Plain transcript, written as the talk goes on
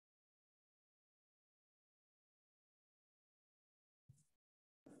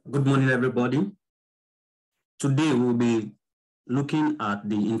Good morning, everybody. Today, we'll be looking at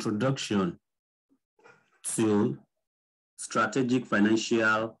the introduction to strategic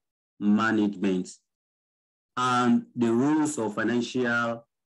financial management and the rules of financial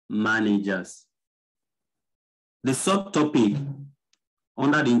managers. The subtopic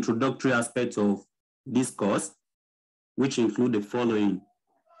under the introductory aspect of this course, which include the following.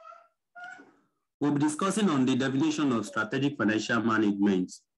 We'll be discussing on the definition of strategic financial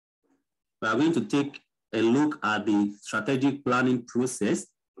management. We are going to take a look at the strategic planning process,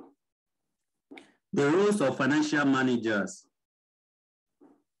 the roles of financial managers,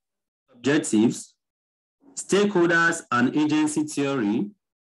 objectives, stakeholders and agency theory,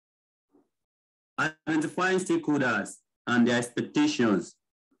 identifying stakeholders and their expectations,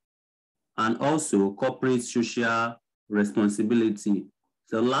 and also corporate social responsibility.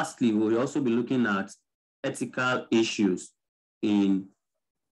 So lastly, we'll also be looking at ethical issues in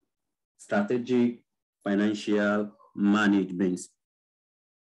strategic financial management.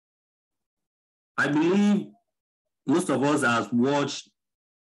 I believe most of us have watched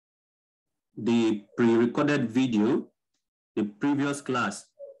the pre-recorded video, the previous class.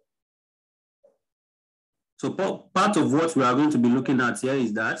 So part of what we are going to be looking at here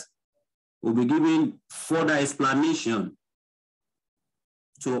is that we'll be giving further explanation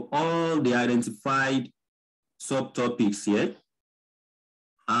to all the identified subtopics here,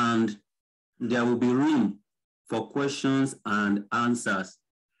 and there will be room for questions and answers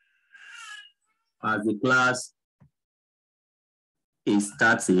as the class is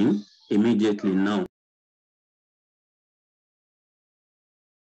starting immediately now.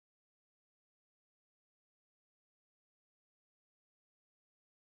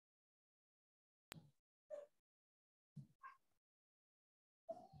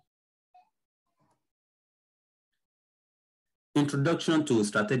 Introduction to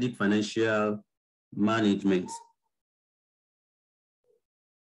strategic financial management.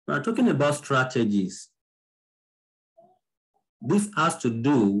 We are talking about strategies. This has to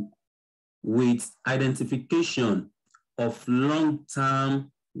do with identification of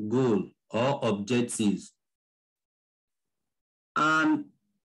long-term goal or objectives and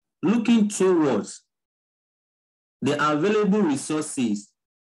looking towards the available resources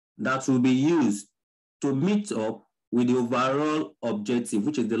that will be used to meet up with the overall objective,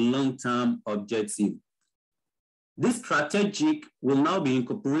 which is the long-term objective. This strategic will now be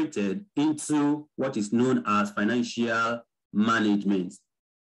incorporated into what is known as financial management.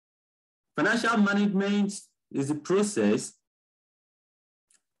 Financial management is the process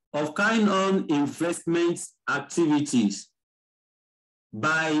of carrying on investment activities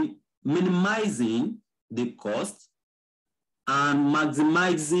by minimizing the cost and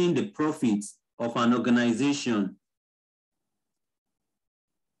maximizing the profits of an organization.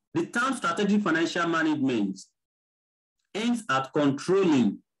 The term strategic financial management aims at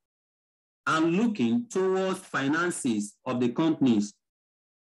controlling and looking towards finances of the companies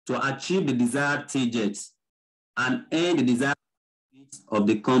to achieve the desired targets and earn the desired profits of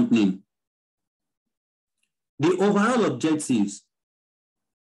the company. The overall objectives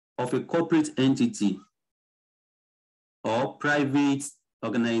of a corporate entity or private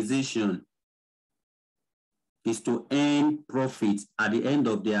organization is to earn profit at the end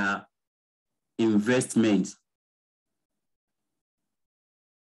of their investment,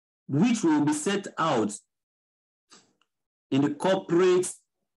 which will be set out in the corporate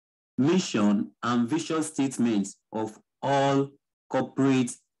mission and vision statements of all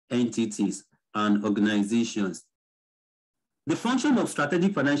corporate entities and organizations. The function of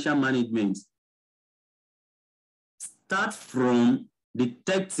strategic financial management starts from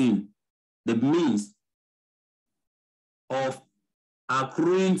detecting the means of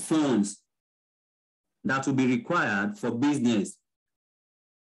accruing funds that will be required for business.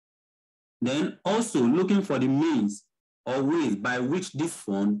 Then also looking for the means or ways by which this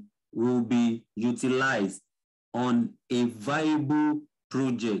fund will be utilized on a viable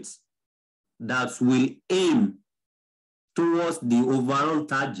project that will aim towards the overall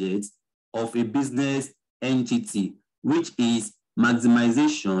target of a business entity, which is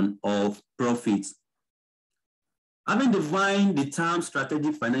maximization of profits. Having defined the term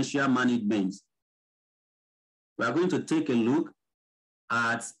strategic financial management, we are going to take a look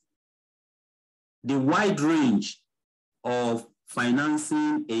at the wide range of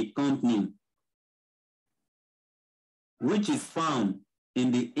financing a company, which is found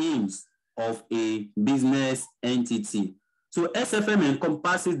in the aims of a business entity. So SFM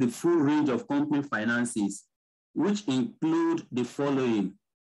encompasses the full range of company finances, which include the following: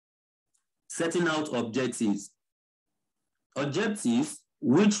 setting out objectives. Objectives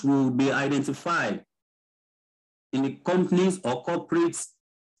which will be identified in the company's or corporate's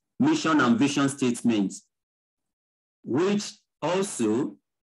mission and vision statements, which also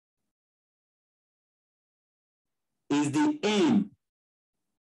is the aim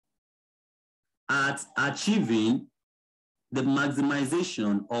at achieving the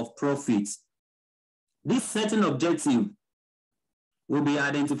maximization of profits. This certain objective will be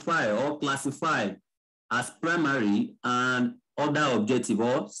identified or classified as primary and other objective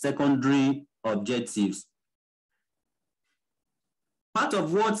or secondary objectives. Part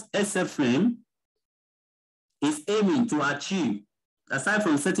of what SFM is aiming to achieve, aside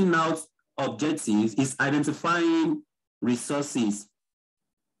from setting out objectives, is identifying resources.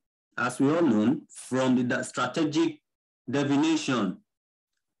 As we all know, from the strategic definition,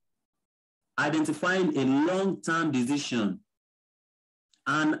 identifying a long-term decision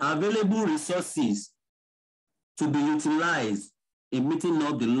and available resources to be utilized in meeting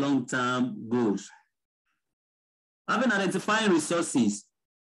up the long-term goals. Having identified resources,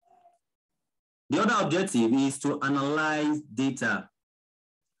 the other objective is to analyze data.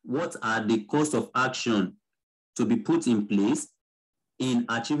 What are the costs of action to be put in place in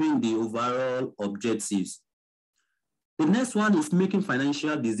achieving the overall objectives? The next one is making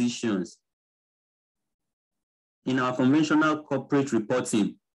financial decisions. In our conventional corporate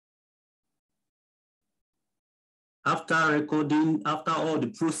reporting, after all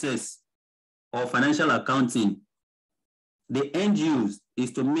the process of financial accounting, the end use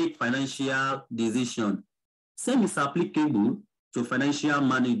is to make financial decision. Same is applicable to financial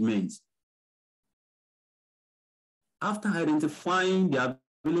management. After identifying the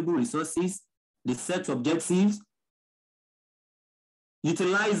available resources, the set objectives,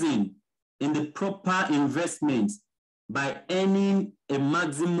 utilizing in the proper investment by earning a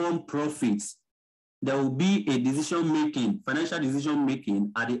maximum profit, there will be a decision-making, financial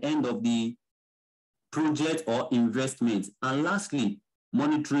decision-making at the end of the project or investment. And lastly,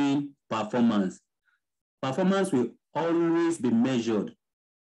 monitoring performance. Performance will always be measured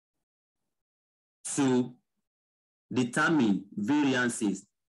to determine variances,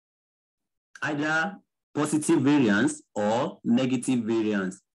 either positive variance or negative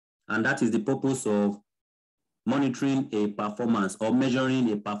variance. And that is the purpose of monitoring a performance or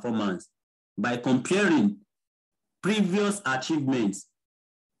measuring a performance by comparing previous achievements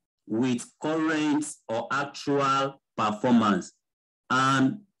with current or actual performance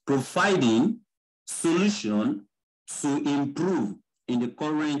and providing solution to improve in the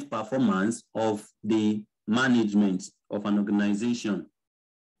current performance of the management of an organization.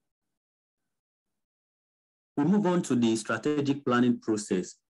 We move on to the strategic planning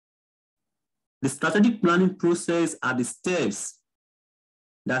process. The strategic planning process are the steps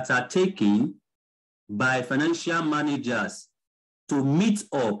that are taken by financial managers to meet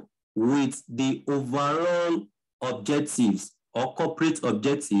up with the overall objectives or corporate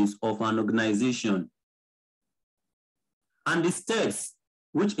objectives of an organization. And the steps,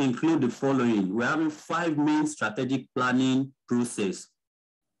 which include the following: we're having 5 main strategic planning process.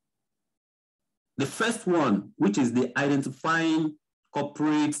 The first one, which is the identifying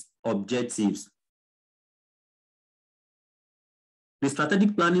corporate objectives. The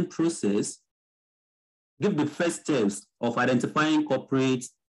strategic planning process gives the first steps of identifying corporate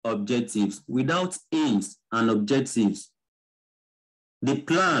objectives. Without aims and objectives, the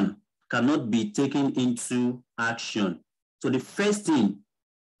plan cannot be taken into action. So the first thing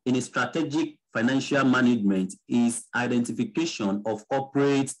in a strategic financial management is identification of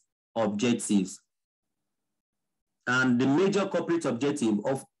corporate objectives. And the major corporate objective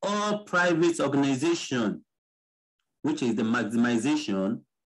of all private organizations, which is the maximization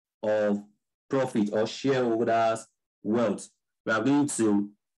of profit or shareholders' wealth. We are going to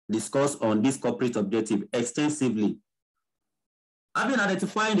discuss on this corporate objective extensively. Having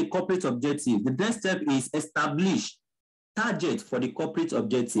identified the corporate objective, the next step is establish target for the corporate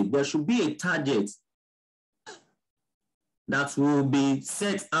objective. There should be a target that will be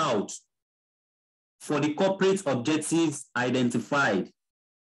set out for the corporate objectives identified.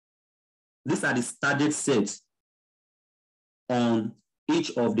 These are the target sets on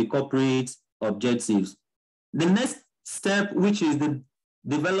each of the corporate objectives. The next step, which is the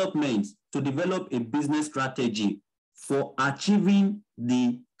development, to develop a business strategy for achieving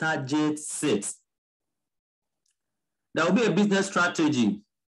the target set. There will be a business strategy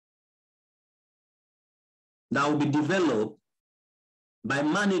that will be developed by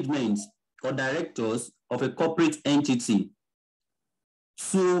management or directors of a corporate entity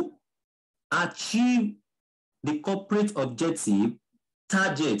to achieve the corporate objective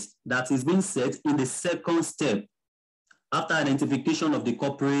target that is being set in the second step. after identification of the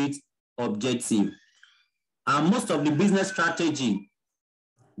corporate objective. And most of the business strategy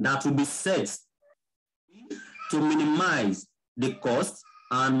that will be set to minimize the cost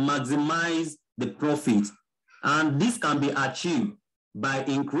and maximize the profit. And this can be achieved by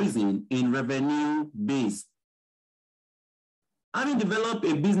increasing in revenue base. Having developed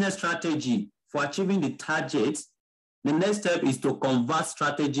a business strategy for achieving the targets, the next step is to convert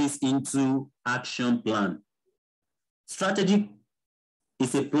strategies into action plan. Strategy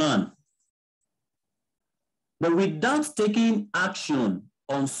is a plan, but without taking action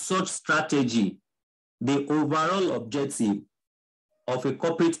on such strategy, the overall objective of a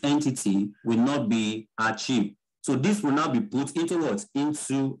corporate entity will not be achieved. So this will now be put into what?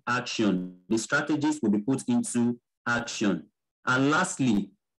 Into action. The strategies will be put into action. And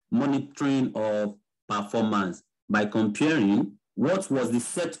lastly, monitoring of performance by comparing what was the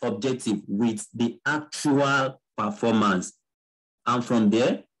set objective with the actual performance. And from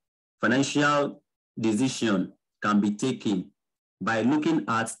there, financial decision can be taken by looking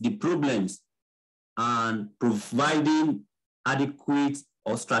at the problems and providing adequate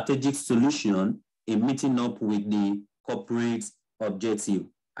or strategic solution in meeting up with the corporate objective.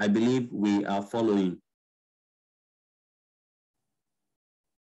 I believe we are following.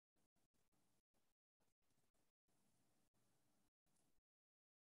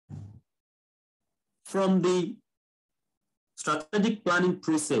 From the strategic planning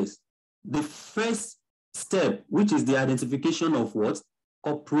process, the first step, which is the identification of what?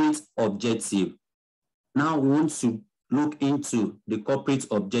 Corporate objective. Now we want to look into the corporate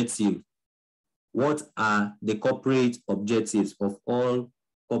objective. What are the corporate objectives of all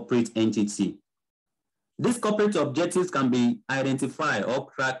corporate entities? These corporate objectives can be identified or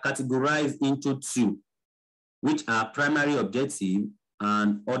categorized into two, which are primary objective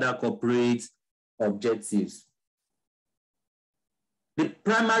and other corporate objectives. The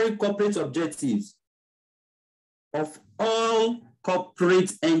primary corporate objectives of all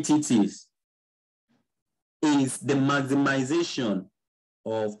corporate entities is the maximization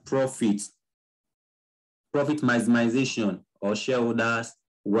of profit maximization or shareholders'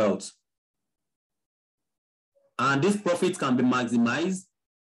 wealth. And this profit can be maximized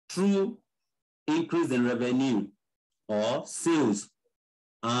through increase in revenue or sales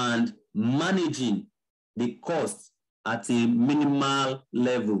and managing the cost at a minimal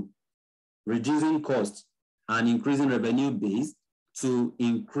level, reducing costs and increasing revenue base to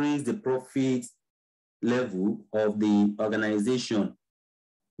increase the profit level of the organization.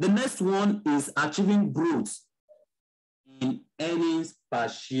 The next one is achieving growth in earnings per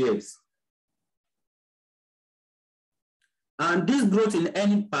shares. And this growth in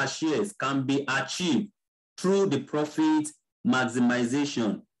earnings per shares can be achieved through the profit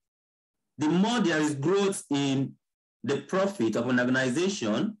maximization. The more there is growth in the profit of an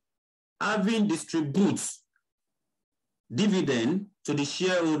organization, having distributes dividend to the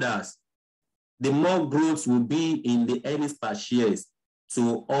shareholders, the more growth will be in the earnings per shares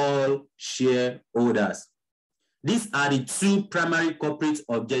to all shareholders. These are the two primary corporate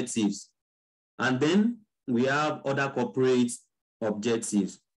objectives. And then we have other corporate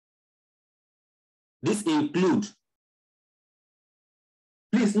objectives. This include,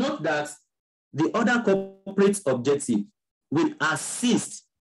 please note that the other corporate objective will assist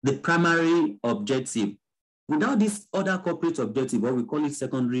the primary objective. Without this other corporate objective, or we call it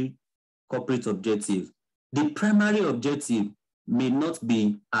secondary corporate objective, the primary objective may not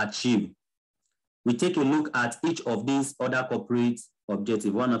be achieved. We take a look at each of these other corporate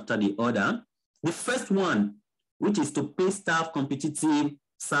objectives, one after the other. The first one, which is to pay staff competitive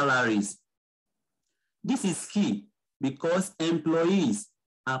salaries. This is key because employees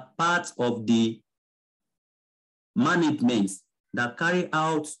are part of the management that carry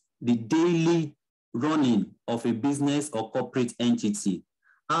out the daily running of a business or corporate entity.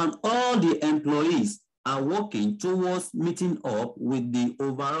 And all the employees are working towards meeting up with the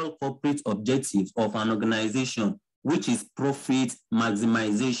overall corporate objectives of an organization, which is profit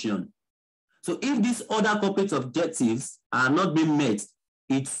maximization. So if these other corporate objectives are not being met,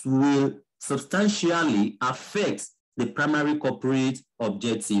 it will substantially affect the primary corporate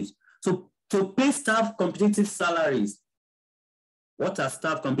objectives. So to pay staff competitive salaries, what are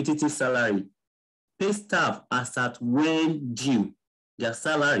staff competitive salary? Pay staff as at when due. Their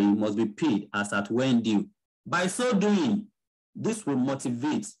salary must be paid as at when due. By so doing, this will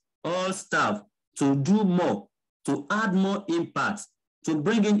motivate all staff to do more, to add more impact, to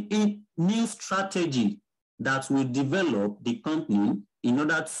bring in new strategy that will develop the company in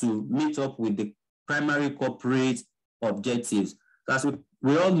order to meet up with the primary corporate objectives. As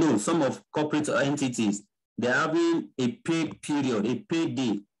we all know, some of corporate entities, they're having a paid period, a paid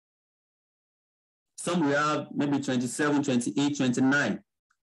day. Some will have maybe 27, 28, 29.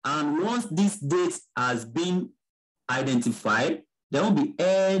 And once this date has been identified, there won't be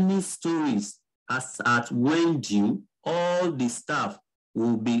any stories as at when due. All the staff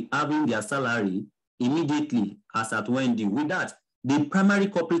will be having their salary immediately as at when due. With that, the primary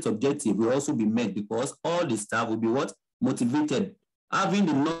corporate objective will also be met because all the staff will be what? Motivated, having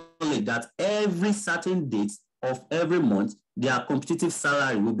the knowledge that every certain date of every month, their competitive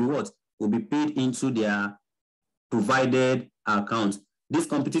salary will be what? Will be paid into their provided account. This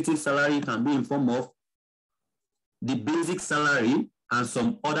competitive salary can be in form of the basic salary and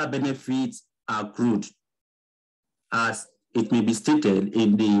some other benefits accrued, as it may be stated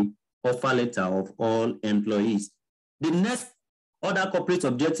in the offer letter of all employees. The next other corporate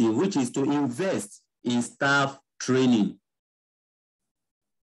objective, which is to invest in staff training.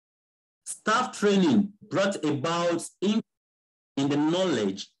 Staff training brought about in the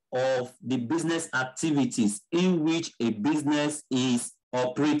knowledge of the business activities in which a business is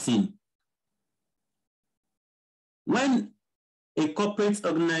operating. When a corporate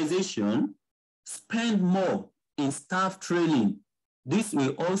organization spends more in staff training, this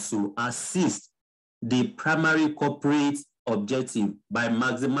will also assist the primary corporate objective by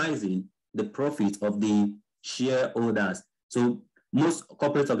maximizing the profit of the shareholders. So most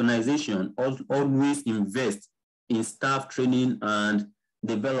corporate organizations always invest in staff training and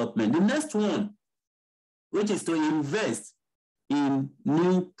development. The next one, which is to invest in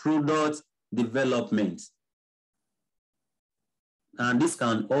new product development. And this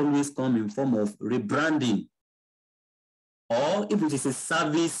can always come in form of rebranding, or if it is a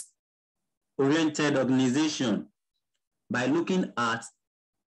service-oriented organization, by looking at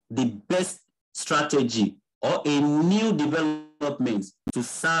the best strategy or a new development to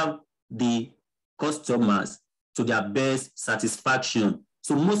serve the customers to their best satisfaction.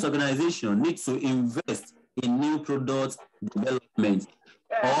 So most organizations need to invest in new product development,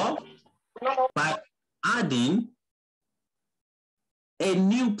 or by adding a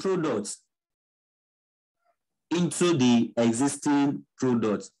new product into the existing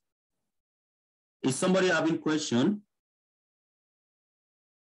product. Is somebody having a question?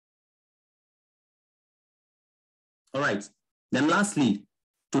 All right. Then lastly,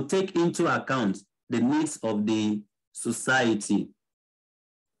 to take into account the needs of the society.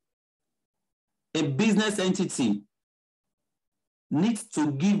 A business entity needs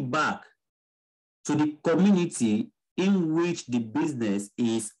to give back to the community in which the business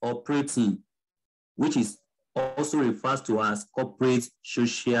is operating, which is also refers to as corporate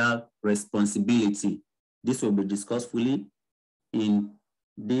social responsibility. This will be discussed fully in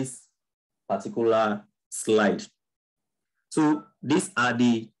this particular slide. So these are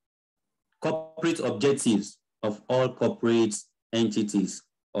the corporate objectives of all corporate entities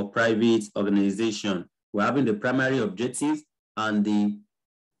or private organization. We're having the primary objective and the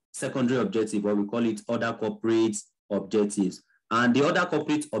secondary objective, or we call it other corporate objectives. And the other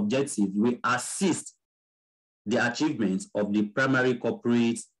corporate objective will assist the achievement of the primary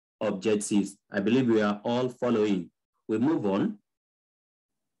corporate objectives. I believe we are all following. We move on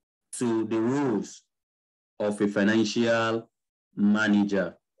to the roles of a financial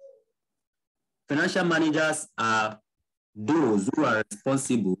manager. Financial managers are those who are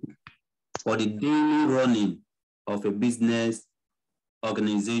responsible for the daily running of a business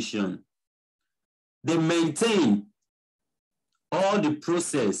organization. They maintain all the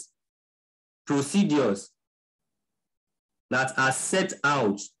procedures that are set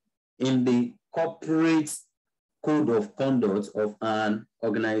out in the corporate code of conduct of an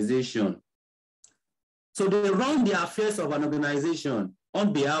organization. So they run the affairs of an organization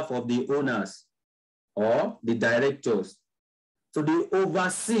on behalf of the owners or the directors. So they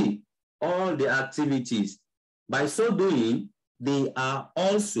oversee all the activities. By so doing, they are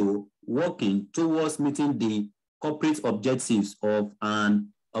also working towards meeting the corporate objectives of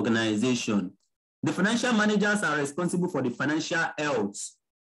an organization. The financial managers are responsible for the financial health,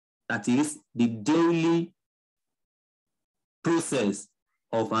 that is, the daily process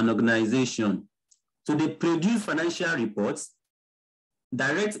of an organization. So they produce financial reports,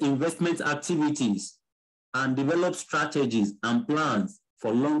 direct investment activities, and develop strategies and plans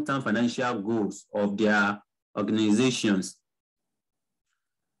for long-term financial goals of their organizations.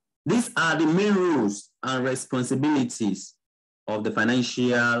 These are the main roles and responsibilities of the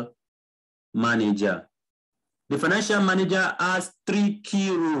financial manager. The financial manager has 3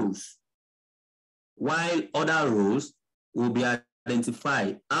 key roles, while other roles will be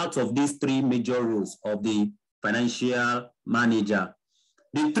identified out of these 3 major roles of the financial manager.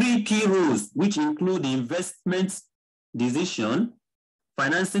 The three key rules, which include the investment decision,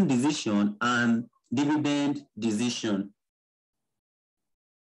 financing decision, and dividend decision.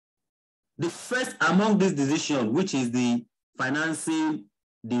 The first among these decisions, which is the financing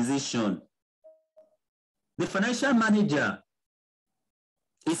decision. The financial manager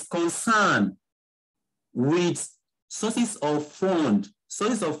is concerned with sources of fund,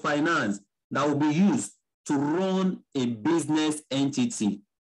 sources of finance that will be used to run a business entity,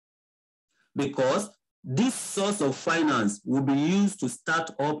 because this source of finance will be used to start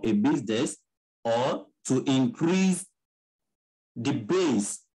up a business or to increase the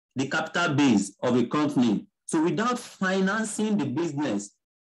base, the capital base of a company. So without financing the business,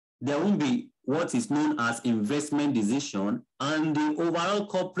 there won't be what is known as investment decision, and the overall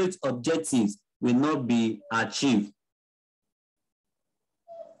corporate objectives will not be achieved.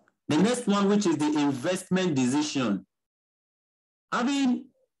 The next one, which is the investment decision. Having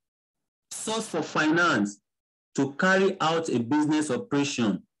source for finance to carry out a business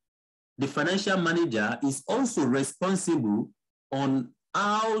operation, the financial manager is also responsible on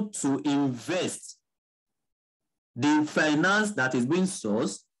how to invest the finance that is being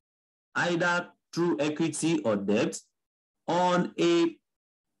sourced, either through equity or debt, on a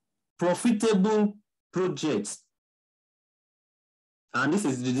profitable project. And this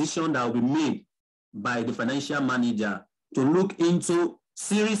is the decision that will be made by the financial manager to look into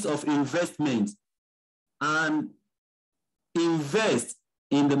series of investments and invest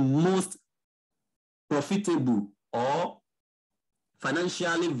in the most profitable or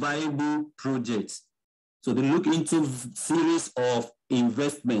financially viable projects. So they look into series of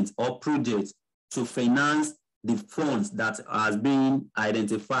investments or projects to finance the funds that has been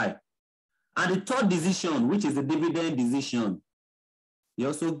identified. And the third decision, which is the dividend decision, he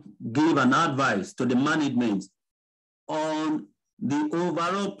also gave an advice to the management on the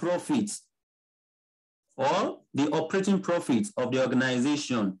overall profits or the operating profits of the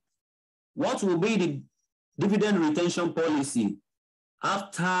organization. What will be the dividend retention policy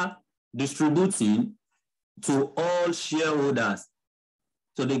after distributing to all shareholders?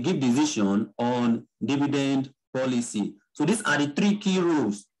 So they give decision on dividend policy. So these are the three key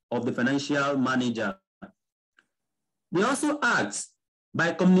rules of the financial manager. They also act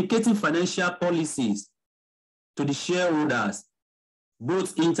by communicating financial policies to the shareholders,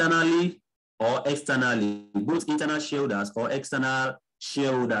 both internally or externally, both internal shareholders or external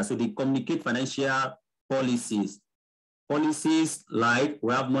shareholders. So they communicate financial policies. Policies like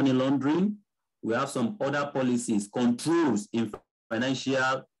we have money laundering, we have some other policies, controls in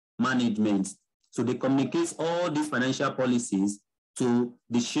financial management. So they communicate all these financial policies to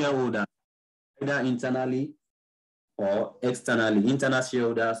the shareholder, either internally or externally, internal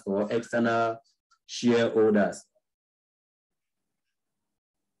shareholders or external shareholders.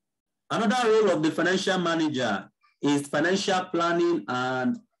 Another role of the financial manager is financial planning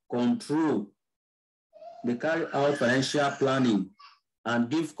and control. They carry out financial planning and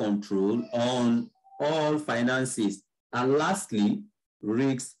give control on all finances. And lastly,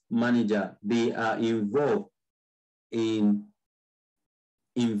 risk manager. They are involved in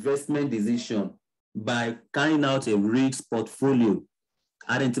investment decision by carrying out a risk portfolio,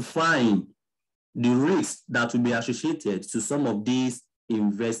 identifying the risks that will be associated to some of these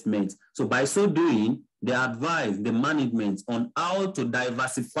investments. So by so doing, they advise the management on how to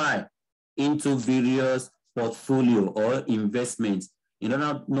diversify into various portfolio or investments in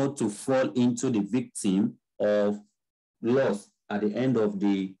order not to fall into the victim of loss at the end of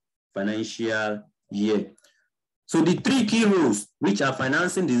the financial year. So the three key rules, which are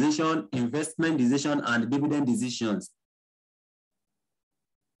financing decision, investment decision, and dividend decisions,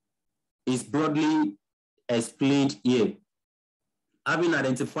 is broadly explained here. Having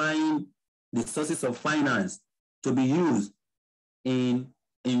identifying the sources of finance to be used in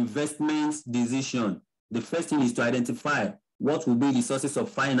investment decision, the first thing is to identify what will be the sources of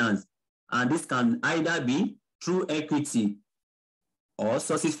finance. And this can either be through equity or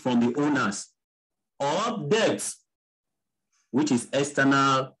sources from the owners, or debt, which is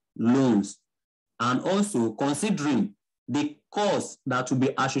external loans, and also considering the cost that will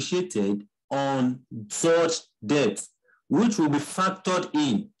be associated on such debt, which will be factored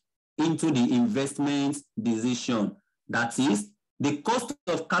into the investment decision. That is, the cost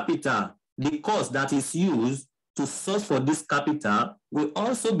of capital, the cost that is used to source for this capital will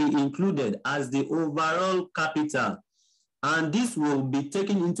also be included as the overall capital. And this will be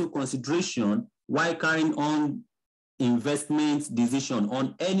taken into consideration while carrying on investment decision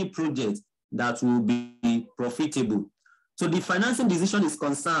on any project that will be profitable. So the financing decision is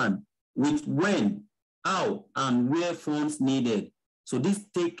concerned with when, how, and where funds needed. So this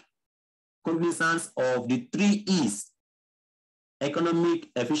take cognizance of the 3 E's: economic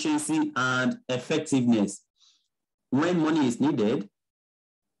efficiency and effectiveness. When money is needed,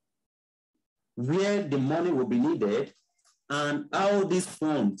 where the money will be needed, and how these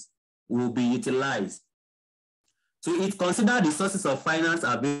funds will be utilized. So it considers the sources of finance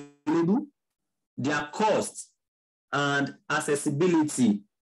available, their costs, and accessibility,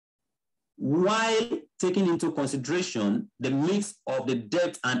 while taking into consideration the mix of the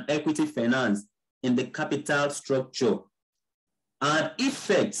debt and equity finance in the capital structure and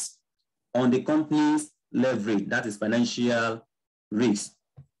effects on the company's leverage, that is financial risk.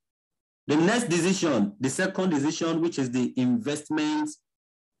 The next decision, the second decision, which is the investment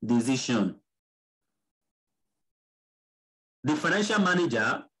decision. The financial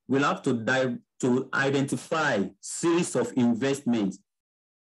manager will have to identify series of investments,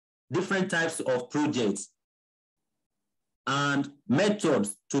 different types of projects, and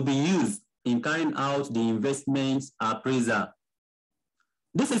methods to be used in carrying out the investment appraisal.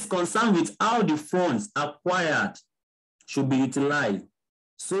 This is concerned with how the funds acquired should be utilized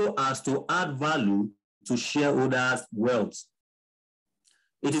so as to add value to shareholders' wealth.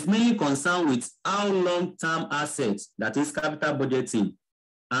 It is mainly concerned with how long-term assets, that is capital budgeting,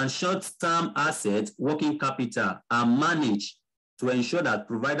 and short-term assets, working capital, are managed to ensure that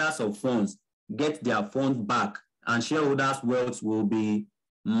providers of funds get their funds back and shareholders' wealth will be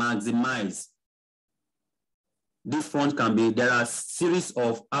maximized. This fund can be, there are a series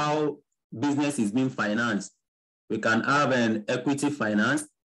of how business is being financed. We can have an equity finance,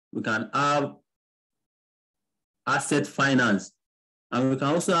 we can have asset finance, and we can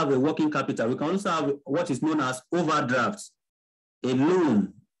also have a working capital. We can also have what is known as overdrafts, a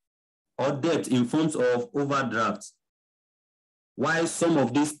loan or debt in forms of overdrafts. While some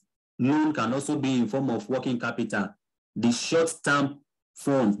of this loan can also be in form of working capital, the short-term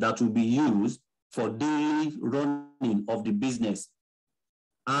funds that will be used for daily running of the business.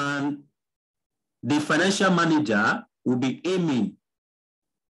 And the financial manager will be aiming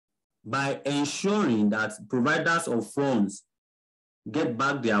by ensuring that providers of funds get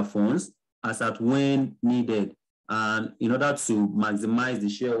back their funds as at when needed, and in order to maximize the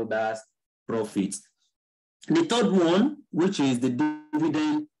shareholders' profits. The third one, which is the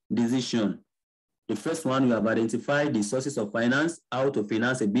dividend decision. The first one, you have identified the sources of finance, how to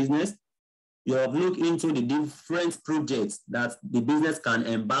finance a business. You have looked into the different projects that the business can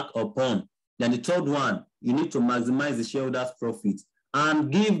embark upon. Then the third one, you need to maximize the shareholders' profits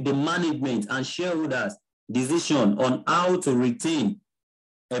and give the management and shareholders decision on how to retain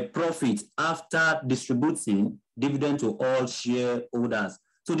a profit after distributing dividend to all shareholders.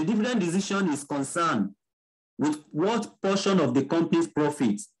 So the dividend decision is concerned with what portion of the company's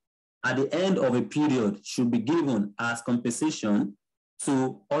profits at the end of a period should be given as compensation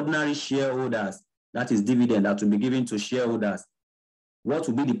to ordinary shareholders. That is dividend that will be given to shareholders. What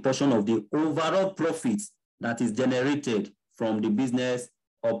will be the portion of the overall profits that is generated from the business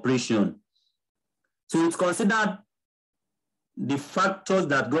operation? So it's considered the factors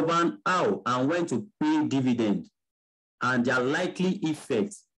that govern how and when to pay dividend and their likely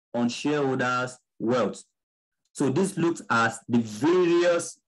effects on shareholders' wealth. So this looks at the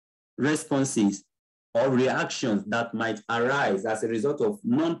various responses or reactions that might arise as a result of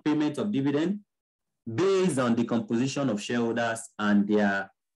non-payment of dividend based on the composition of shareholders and their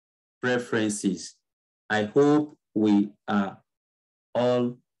preferences. I hope we are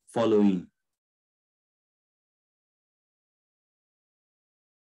all following.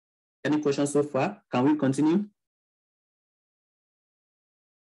 Any questions so far? Can we continue?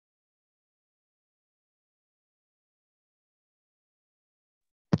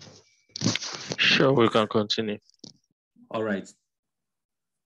 Sure, we can continue. All right.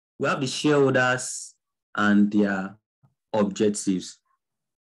 We have the shareholders and their objectives.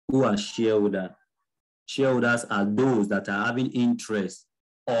 Who are shareholders? Shareholders are those that are having interest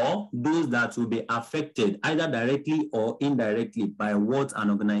or those that will be affected either directly or indirectly by what an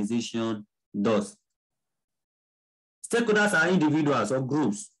organization does. Stakeholders are individuals or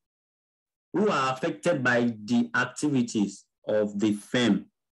groups who are affected by the activities of the firm.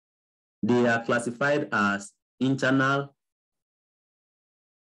 They are classified as internal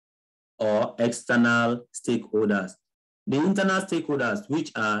or external stakeholders. The internal stakeholders,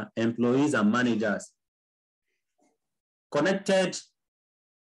 which are employees and managers. Connected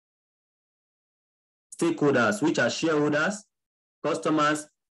stakeholders, which are shareholders, customers,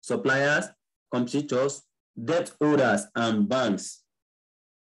 suppliers, competitors, debt holders, and banks.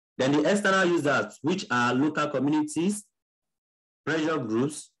 Then the external users, which are local communities, pressure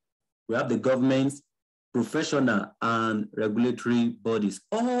groups, we have the government, professional and regulatory bodies.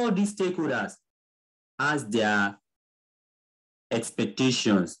 All these stakeholders has their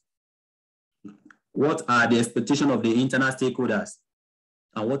expectations. What are the expectations of the internal stakeholders?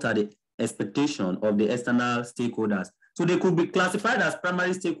 And what are the expectations of the external stakeholders? So they could be classified as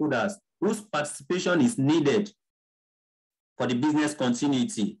primary stakeholders whose participation is needed for the business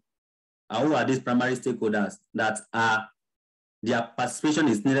continuity. And who are these primary stakeholders that are their participation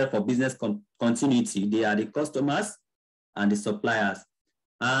is needed for business continuity? They are the customers and the suppliers.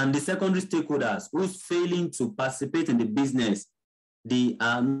 And the secondary stakeholders who's failing to participate in the business, they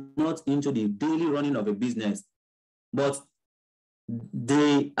are not into the daily running of a business, but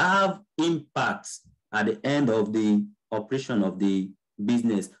they have impacts at the end of the operation of the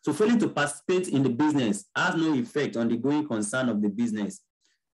business. So failing to participate in the business has no effect on the going concern of the business.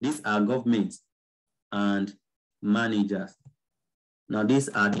 These are governments and managers. Now, these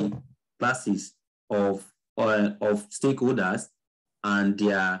are the classes of stakeholders and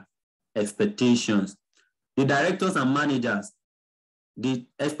their expectations. The directors and managers, the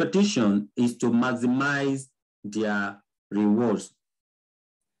expectation is to maximize their rewards.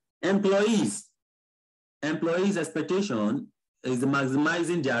 Employees expectation is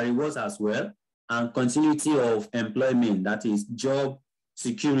maximizing their rewards as well, and continuity of employment, that is job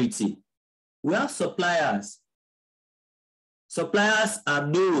security. We have suppliers. Suppliers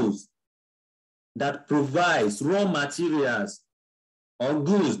are those that provide raw materials or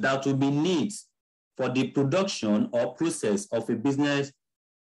goods that will be needed for the production or process of a business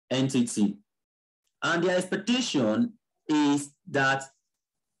entity. And their expectation is that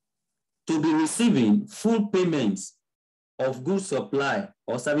to be receiving full payments of goods supply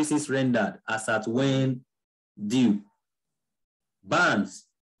or services rendered as at when due. Banks,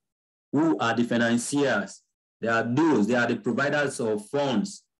 who are the financiers, they are the providers of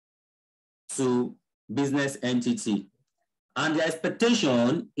funds to business entity. And the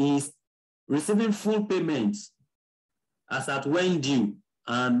expectation is receiving full payments as at when due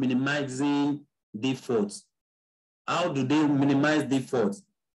and minimizing defaults. How do they minimize defaults?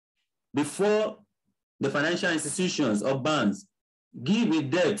 Before the financial institutions or banks give a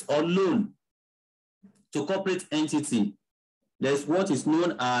debt or loan to corporate entity, there's what is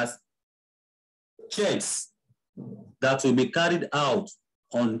known as checks that will be carried out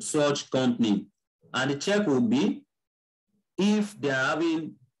on such company. And the check will be if they are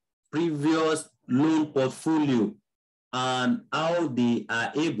having previous loan portfolio and how they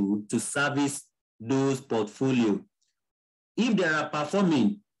are able to service those portfolio. If they are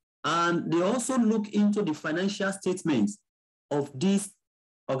performing, and they also look into the financial statements of this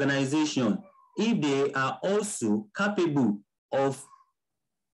organization, if they are also capable of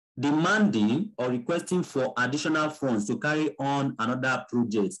demanding or requesting for additional funds to carry on another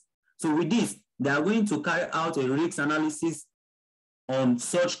project. So with this, they are going to carry out a risk analysis on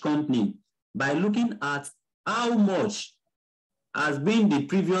such company by looking at how much has been the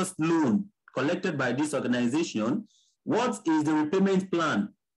previous loan collected by this organization, what is the repayment plan,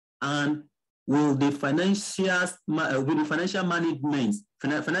 and will the financial management,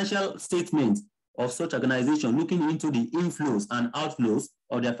 financial statements of such organization looking into the inflows and outflows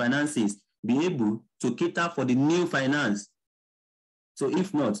of their finances be able to cater for the new finance? So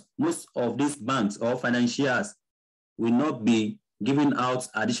if not, most of these banks or financiers will not be giving out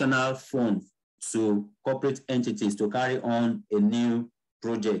additional funds to corporate entities to carry on a new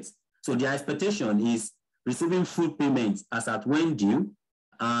project. So the expectation is receiving full payments as at when due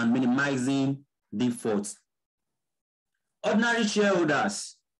and minimizing defaults. Ordinary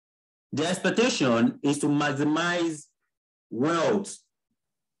shareholders, the expectation is to maximize wealth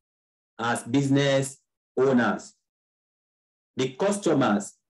as business owners. The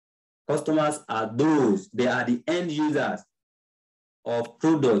customers are those, they are the end users of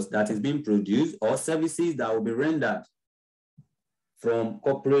products that is being produced or services that will be rendered from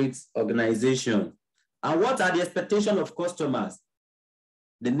corporate organization. And what are the expectations of customers?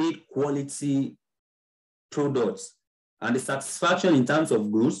 They need quality products and the satisfaction in terms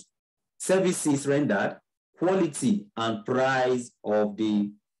of goods, services rendered, quality and price of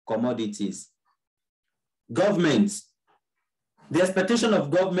the commodities. Governments, the expectation of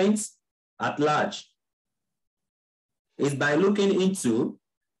governments at large is by looking into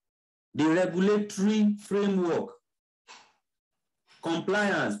the regulatory framework,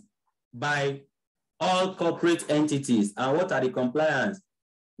 compliance by all corporate entities. And what are the compliance?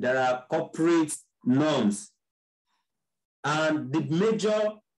 There are corporate norms. And the major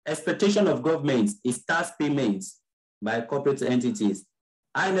expectation of governments is tax payments by corporate entities.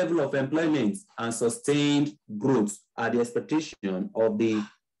 High level of employment and sustained growth are the expectation of the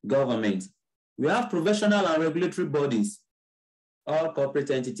government. We have professional and regulatory bodies. All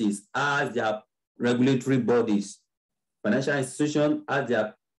corporate entities have their regulatory bodies. Financial institutions have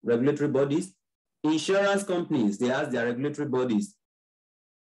their regulatory bodies. Insurance companies, they have their regulatory bodies.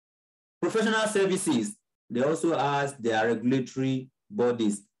 Professional services, they also have their regulatory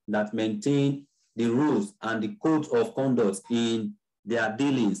bodies that maintain the rules and the codes of conduct in their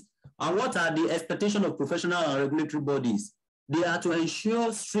dealings. And what are the expectations of professional and regulatory bodies? They are to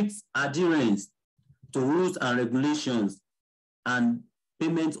ensure strict adherence to rules and regulations and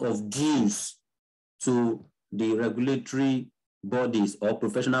payment of dues to the regulatory bodies or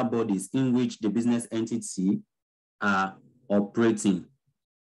professional bodies in which the business entity are operating.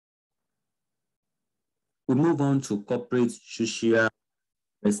 We move on to corporate social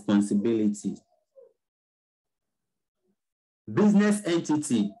responsibility. Business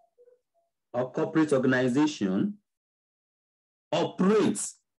entity or corporate organization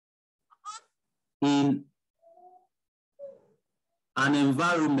operates in an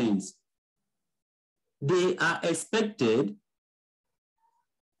environment. They are expected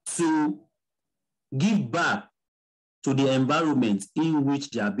to give back to the environment in which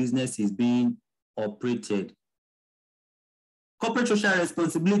their business is being operated. Corporate social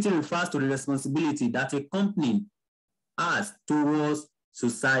responsibility refers to the responsibility that a company has towards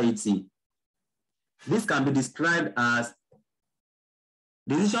society. This can be described as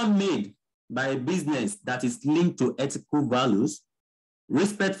decision made by a business that is linked to ethical values,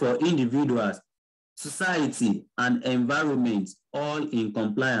 respect for individuals, society, and environment, all in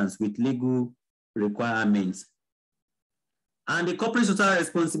compliance with legal requirements. And the corporate social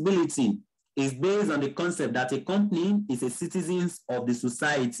responsibility is based on the concept that a company is a citizen of the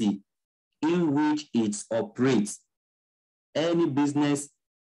society in which it operates. Any business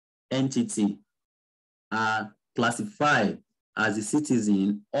entity are classified as a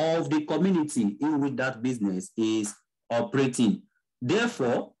citizen of the community in which that business is operating.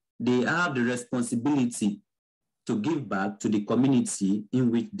 Therefore, they have the responsibility to give back to the community in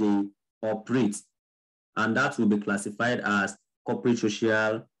which they operate. And that will be classified as corporate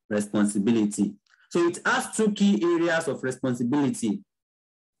social responsibility. So it has two key areas of responsibility.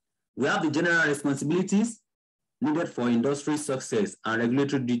 We have the general responsibilities needed for industry success and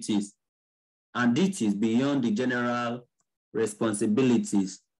regulatory duties, and duties beyond the general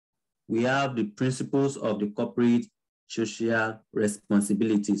responsibilities. We have the principles of the corporate social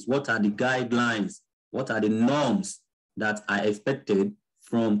responsibilities. What are the guidelines? What are the norms that are expected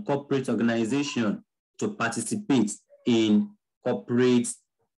from corporate organization to participate in corporate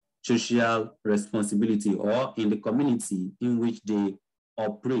social responsibility or in the community in which they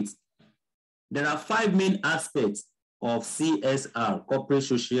operate? There are 5 main aspects of CSR, corporate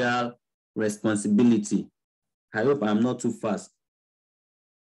social responsibility. I hope I'm not too fast.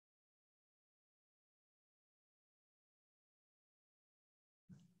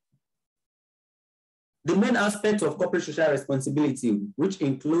 The main aspects of corporate social responsibility, which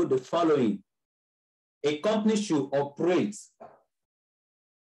include the following: a company should operate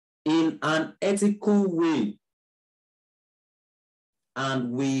in an ethical way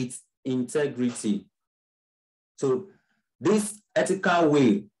and with integrity. So this ethical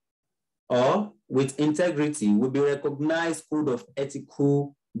way or with integrity will be recognized code of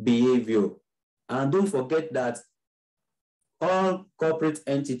ethical behavior. And don't forget that all corporate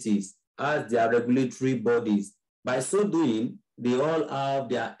entities have their regulatory bodies. By so doing, they all have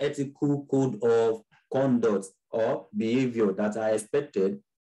their ethical code of conduct or behavior that are expected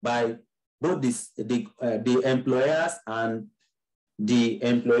by both the employers and the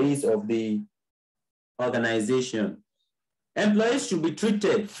employees of the organization. Employees should be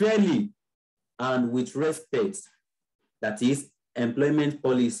treated fairly and with respect. That is, employment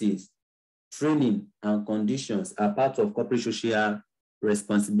policies, training, and conditions are part of corporate social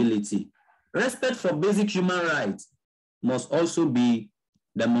responsibility. Respect for basic human rights must also be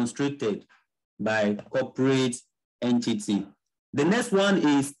demonstrated by corporate entity. The next one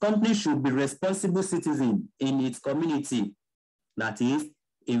is company should be responsible citizen in its community. That is,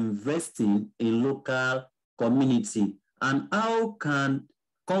 investing in local community. And how can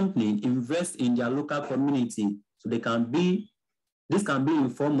company invest in their local community? So this can be in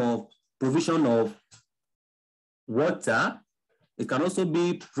form of provision of water. It can also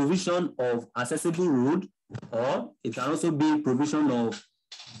be provision of accessible road, or it can also be provision of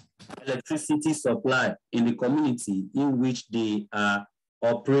electricity supply in the community in which they are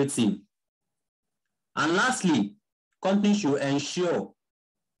operating. And lastly, companies should ensure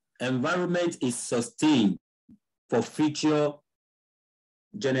environment is sustained for future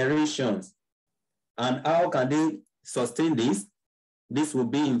generations. And how can they sustain this? This will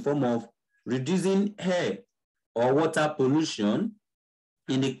be in form of reducing air or water pollution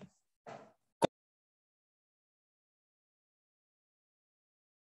in the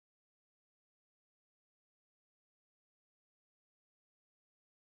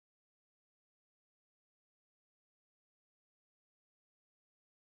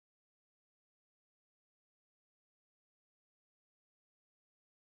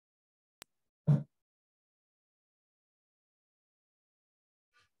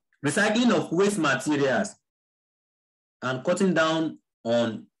recycling of waste materials and cutting down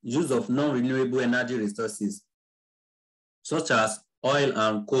on use of non-renewable energy resources, such as oil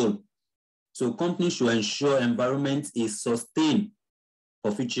and coal. So companies should ensure environment is sustained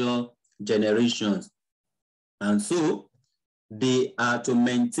for future generations. And so they are to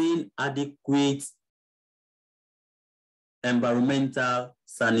maintain adequate environmental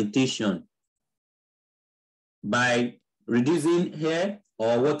sanitation by reducing air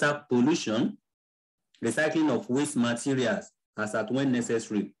or water pollution, recycling of waste materials as at when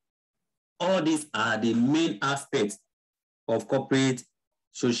necessary. All these are the main aspects of corporate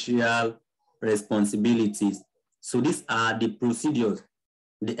social responsibilities. So these are the procedures,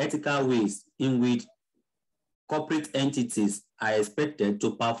 the ethical ways in which corporate entities are expected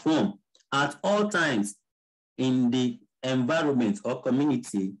to perform at all times in the environment or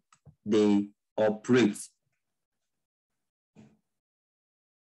community they operate.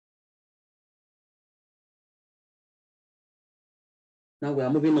 Now we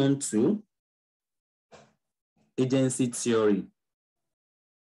are moving on to agency theory.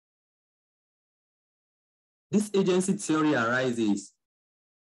 This agency theory arises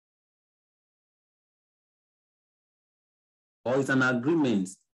or is an agreement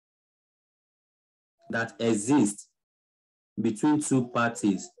that exists between two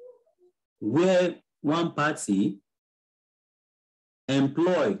parties where one party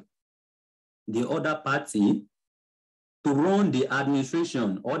employs the other party to run the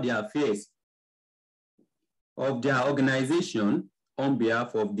administration or the affairs of their organization on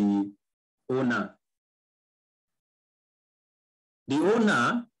behalf of the owner. The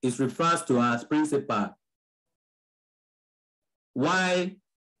owner is referred to as principal, while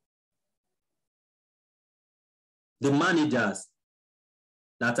the managers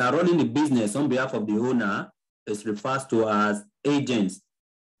that are running the business on behalf of the owner is referred to as agents.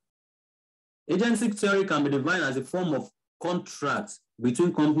 Agency theory can be defined as a form of contract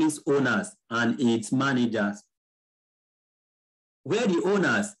between companies' owners and its managers, where the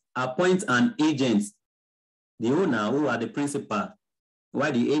owners appoint an agent, the owner who are the principal,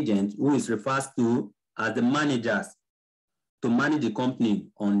 while the agent who is referred to as the managers to manage the company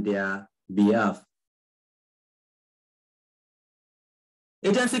on their behalf.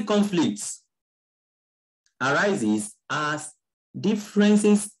 Agency conflicts arises as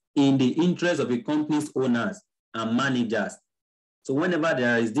differences in the interest of a company's owners and managers. So whenever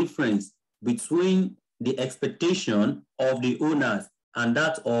there is difference between the expectation of the owners and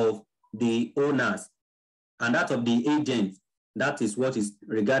that of the owners and that of the agents, that is what is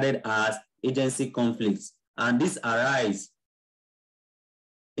regarded as agency conflicts. And this arises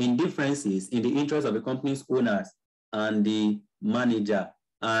in differences in the interest of the company's owners and the manager.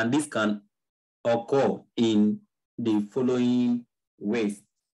 And this can occur in the following ways.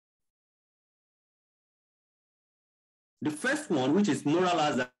 The first one, which is moral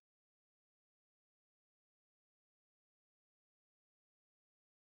hazard.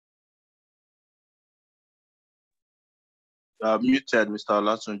 Muted, Mr.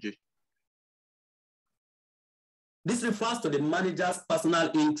 Olatunji. This refers to the manager's personal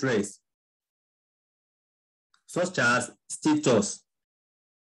interest, such as status.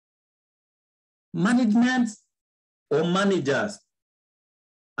 Management or managers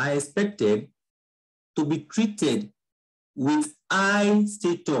are expected to be treated with high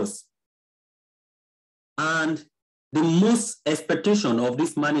status, and the most expectation of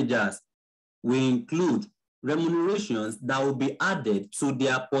these managers will include remunerations that will be added to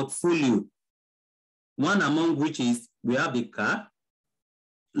their portfolio, one among which is we have the car,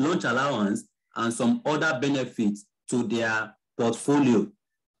 lunch allowance, and some other benefits to their portfolio.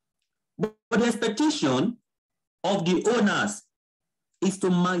 But the expectation of the owners is to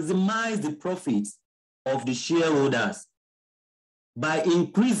maximize the profits of the shareholders by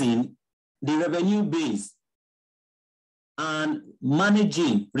increasing the revenue base and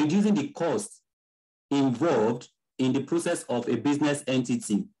reducing the costs involved in the process of a business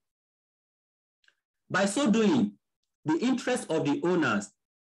entity. By so doing, the interest of the owners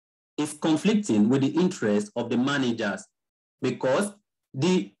is conflicting with the interest of the managers, because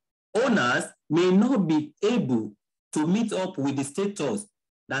the owners may not be able to meet up with the status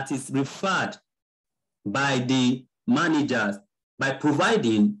that is referred by the managers by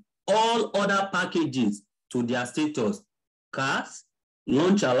providing all other packages to their status, cars,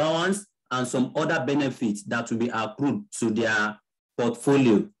 lunch allowance, and some other benefits that will be accrued to their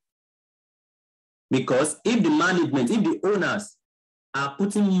portfolio. Because if the management, if the owners are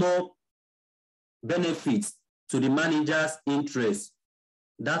putting more benefits to the manager's interest,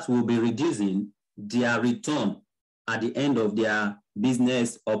 that will be reducing their return at the end of their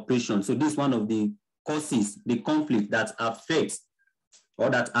business operation. So this is one of the causes, the conflict that affects or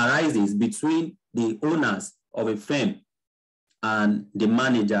that arises between the owners of a firm and the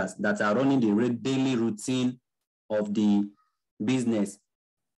managers that are running the daily routine of the business.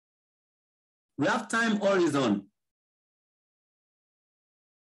 We have time horizon.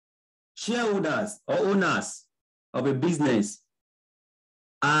 Shareholders or owners of a business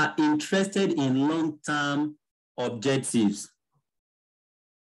are interested in long-term objectives,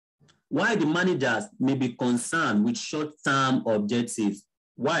 while the managers may be concerned with short-term objectives.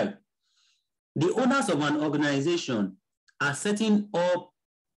 Why? The owners of an organization are setting up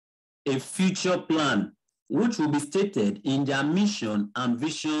a future plan which will be stated in their mission and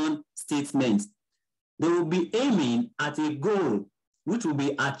vision statements. They will be aiming at a goal which will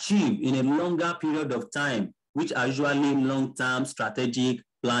be achieved in a longer period of time, which are usually long-term strategic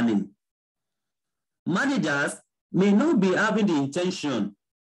planning. Managers may not be having the intention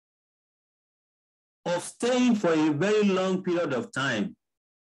of staying for a very long period of time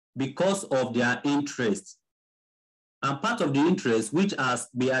because of their interest. And part of the interest, which has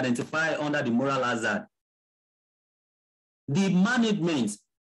been identified under the moral hazard, the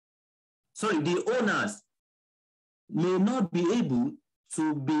owners may not be able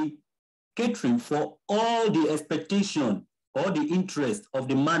to be catering for all the expectation or the interest of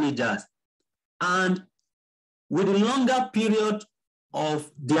the managers. And with a longer period of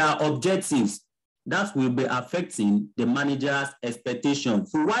their objectives, that will be affecting the manager's expectation.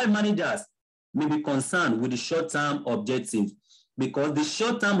 So while managers may be concerned with the short-term objectives, because the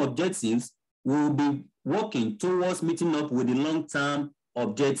short-term objectives will be working towards meeting up with the long-term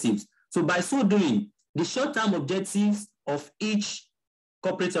objectives. So by so doing, the short-term objectives of each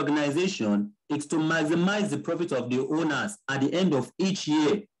corporate organization is to maximize the profit of the owners at the end of each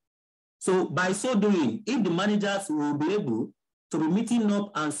year. So by so doing, if the managers will be able to be meeting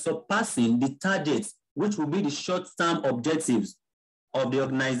up and surpassing the targets, which will be the short-term objectives of the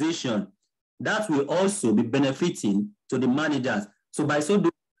organization, that will also be benefiting to the managers. So by so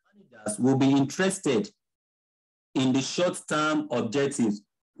doing, managers will be interested in the short-term objectives,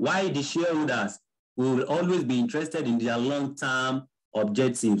 while the shareholders will always be interested in their long-term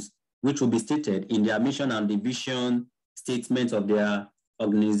objectives, which will be stated in their mission and the vision statement of their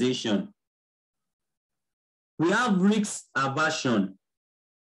organization. We have risk aversion.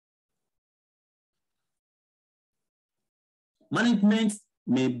 Management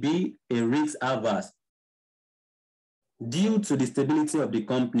may be a risk averse due to the stability of the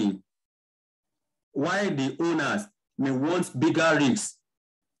company, while the owners may want bigger risks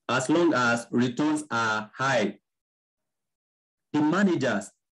as long as returns are high. The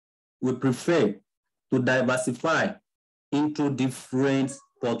managers will prefer to diversify into different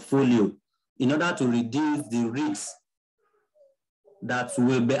portfolios in order to reduce the risks that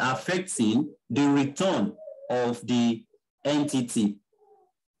will be affecting the return of the entity,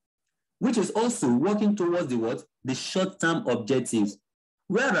 which is also working towards the what? The short-term objectives.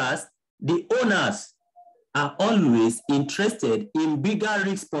 Whereas the owners are always interested in bigger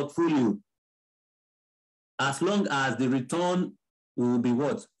risk portfolio as long as the return will be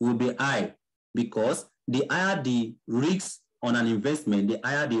what? Will be high, because the higher the risks on an investment, the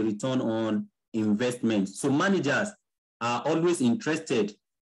higher the return on investment. So managers are always interested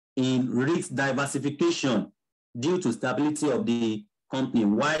in risk diversification due to stability of the company,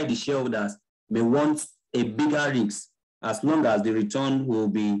 while the shareholders may want a bigger risk as long as the return will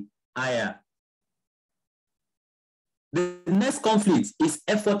be higher. The next conflict is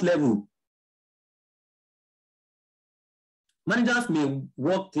effort level. Managers may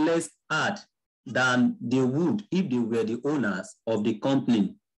work less hard than they would if they were the owners of the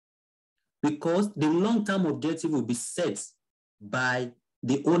company, because the long-term objective will be set by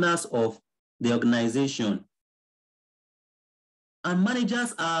the owners of the organization. And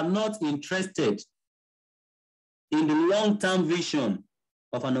managers are not interested in the long-term vision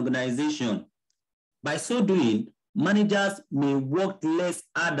of an organization. By so doing, managers may work less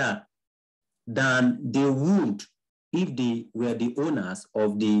harder than they would if they were the owners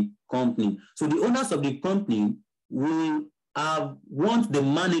of the company. So the owners of the company will want the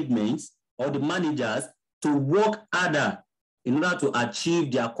management or the managers to work harder in order to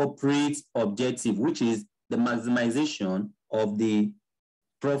achieve their corporate objective, which is the maximization of the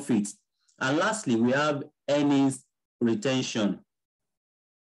profits. And lastly, we have earnings retention.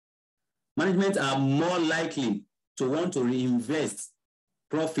 Management are more likely to want to reinvest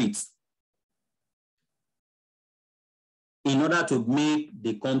profits in order to make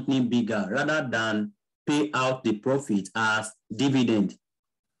the company bigger rather than pay out the profit as dividend.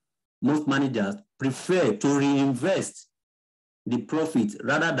 Most managers prefer to reinvest the profit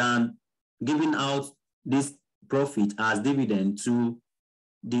rather than giving out this profit as dividend to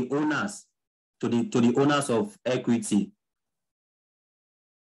the owners, to the owners of equity.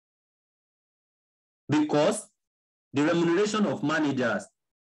 Because the remuneration of managers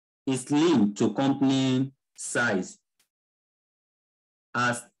is linked to company size.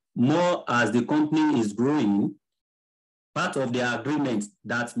 As more as the company is growing, part of the agreement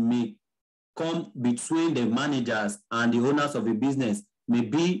that may come between the managers and the owners of a business may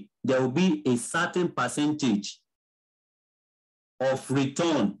be there will be a certain percentage of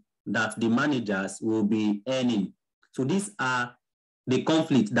return that the managers will be earning. So these are the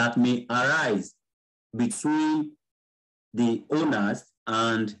conflicts that may arise between the owners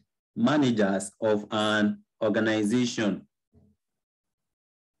and managers of an organization.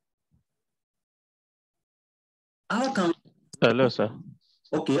 How can... Hello, sir.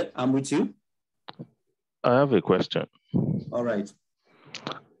 Okay, I'm with you. I have a question. All right.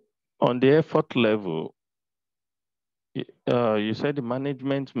 On the effort level, you said the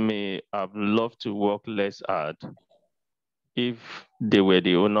management may have loved to work less hard if they were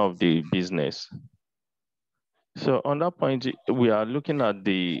the owner of the business. So on that point, we are looking at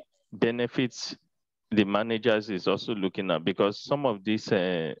the benefits the managers is also looking at, because some of these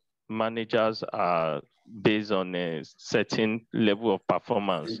managers are based on a certain level of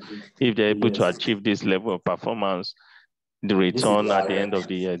performance. If they're able to achieve this level of performance, the return at the end of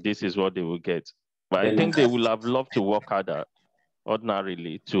the year, this is what they will get. But I think they will have loved to work harder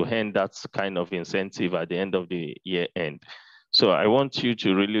ordinarily to earn that kind of incentive at the end of the year end. So I want you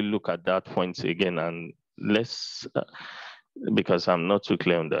to really look at that point again, and let's, because I'm not too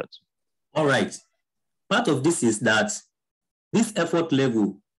clear on that. All right. Part of this is that this effort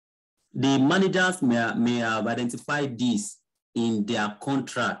level, the managers may have identified this in their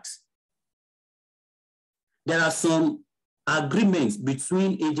contracts. There are some agreements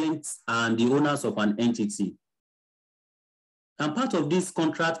between agents and the owners of an entity. And part of this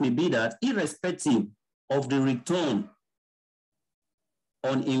contract may be that irrespective of the return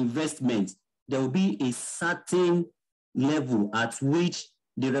on investment, there will be a certain level at which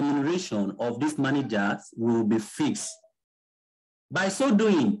the remuneration of these managers will be fixed. By so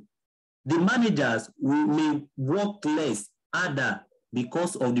doing, the managers may work less harder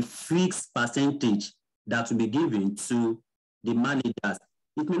because of the fixed percentage that will be given to the managers.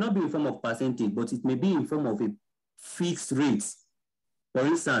 It may not be in form of percentage, but it may be in form of a fixed rate. For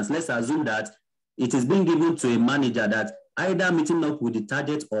instance, let's assume that it is being given to a manager that either meeting up with the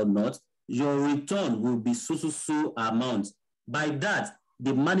target or not, your return will be so amount. By that,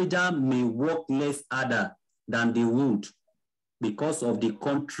 the manager may work less harder than they would because of the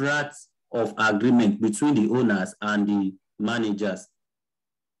contract of agreement between the owners and the managers.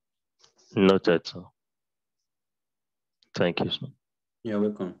 Noted, sir. Thank you, sir. You're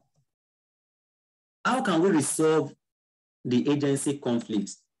welcome. How can we resolve the agency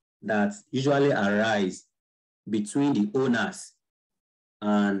conflicts that usually arise between the owners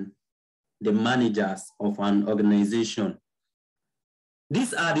and the managers of an organization?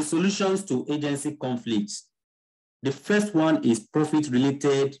 These are the solutions to agency conflicts. The first one is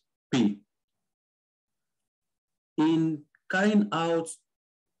profit-related pay. In carrying out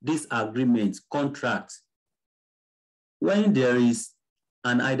this agreement, contract, when there is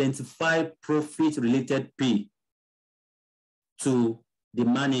an identified profit-related pay to the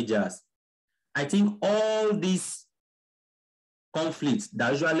managers, I think all these conflicts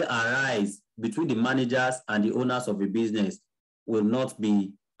that usually arise between the managers and the owners of a business will not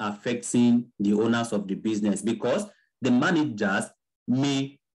be affecting the owners of the business, because the managers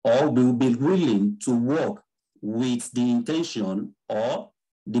may or will be willing to work with the intention or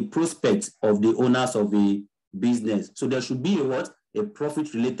the prospect of the owners of a business. So there should be a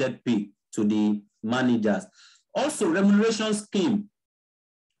profit-related pay to the managers. Also, remuneration scheme.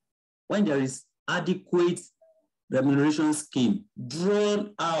 When there is adequate remuneration scheme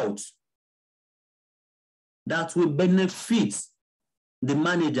drawn out that will benefit the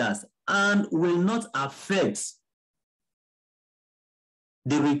managers and will not affect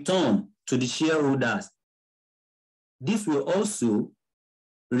the return to the shareholders, this will also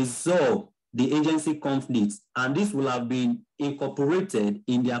resolve the agency conflicts, and this will have been incorporated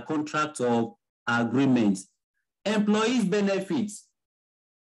in their contract of agreements. Employees' benefits.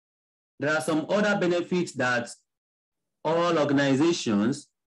 There are some other benefits that all organizations,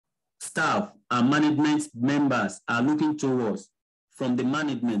 staff, and management members are looking towards from the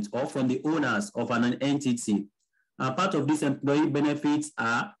management or from the owners of an entity. And part of these employee benefits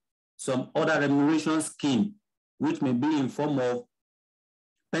are some other remuneration scheme, which may be in form of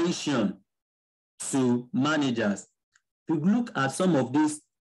pension to managers. If you look at some of these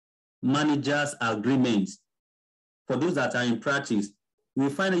managers' agreements, for those that are in practice, we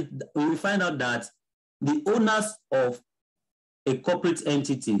will find out that the owners of a corporate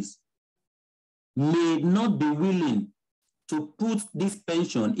entities may not be willing to put this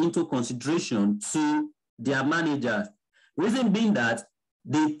pension into consideration to their managers. Reason being that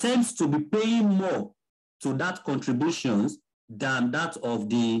they tend to be paying more to that contributions than that of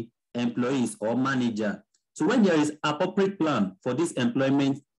the employees or manager. So when there is appropriate plan for this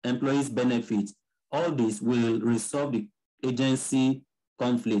employees' benefits, all this will resolve the agency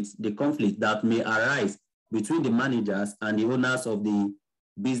conflicts, the conflict that may arise between the managers and the owners of the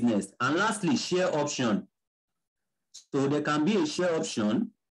business. And lastly, share option. So there can be a share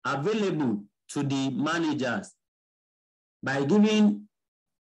option available to the managers by giving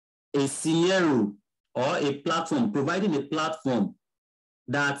a scenario or a platform, providing a platform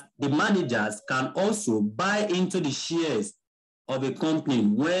that the managers can also buy into the shares of a company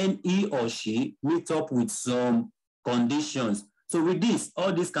when he or she meet up with some conditions. So with this,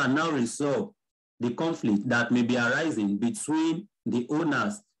 all this can now resolve the conflict that may be arising between the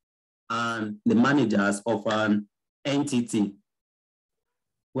owners and the managers of an entity.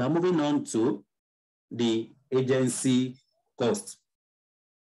 We are moving on to the agency cost.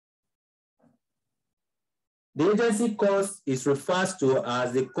 The agency cost is referred to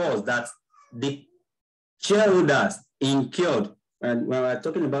as the cost that the shareholders incurred. And when we're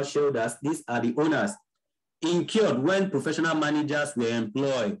talking about shareholders, these are the owners incurred when professional managers were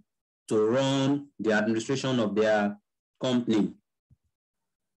employed to run the administration of their company.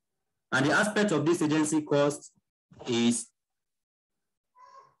 And the aspect of this agency cost is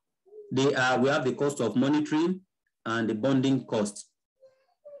we have the cost of monitoring and the bonding cost.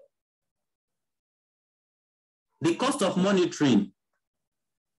 The cost of monitoring.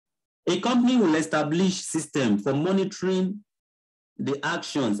 A company will establish system for monitoring the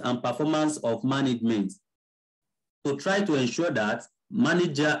actions and performance of management to try to ensure that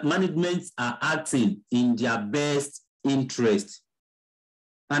managements are acting in their best interest.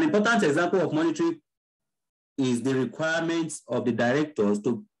 An important example of monitoring is the requirements of the directors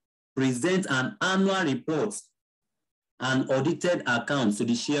to present an annual report and audited accounts to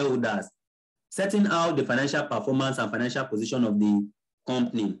the shareholders, setting out the financial performance and financial position of the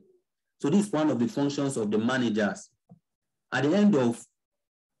company. So this is one of the functions of the managers. At the end of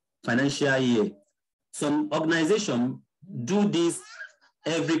financial year, some organizations do this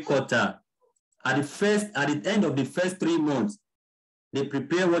every quarter. At the end of the first 3 months, they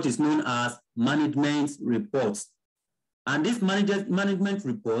prepare what is known as management reports. And this management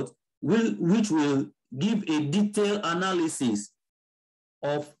report which will give a detailed analysis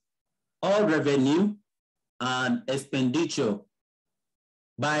of all revenue and expenditure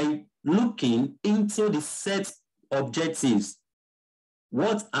by looking into the set objectives.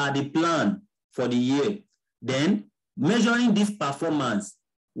 What are the plans for the year? Then measuring this performance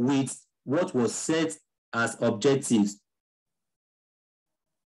with what was set as objectives.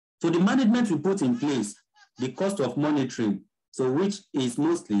 So the management report in place, the cost of monitoring, so which is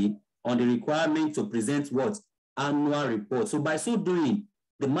mostly on the requirement to present what? Annual report. So by so doing,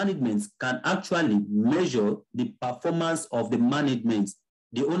 the management can actually measure the performance of the management.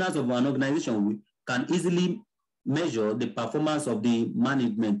 The owners of an organization can easily measure the performance of the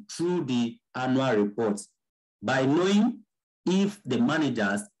management through the annual reports by knowing if the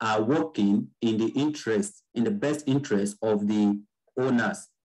managers are working in the best interest of the owners.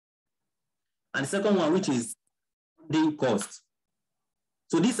 And the second one, which is funding costs.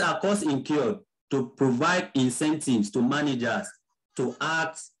 So these are costs incurred to provide incentives to managers to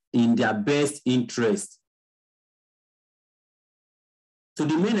act in their best interest. So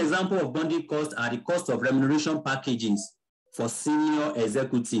the main example of bonding costs are the cost of remuneration packages for senior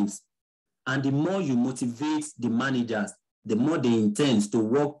executives. And the more you motivate the managers, the more they intend to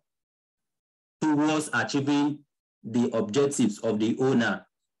work towards achieving the objectives of the owner.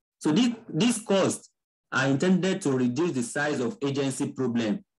 So these costs are intended to reduce the size of agency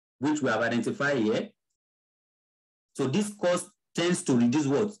problem, which we have identified here. So this cost tends to reduce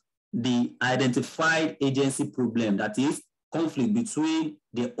what? The identified agency problem, that is conflict between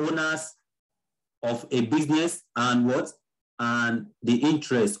the owners of a business and what? And the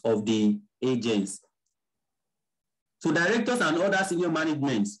interest of the agents. So directors and other senior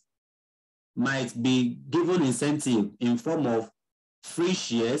management might be given incentive in form of free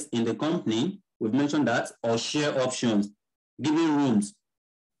shares in the company, we've mentioned that, or share options, giving rooms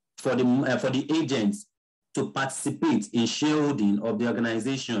for the agents to participate in shareholding of the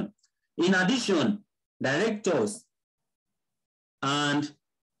organization. In addition, directors and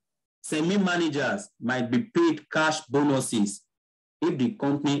semi-managers might be paid cash bonuses if the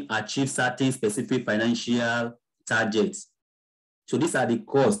company achieves certain specific financial targets. So these are the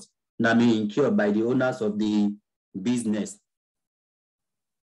costs that may incur by the owners of the business.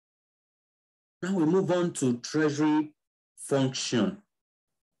 Now we move on to treasury function.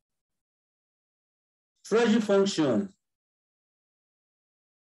 Treasury function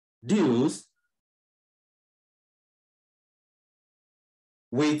deals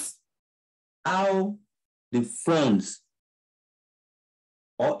with how the funds,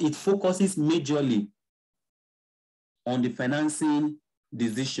 or it focuses majorly on the financing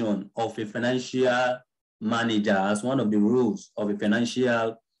decision of a financial manager as one of the roles of a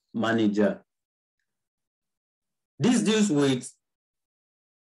financial manager. This deals with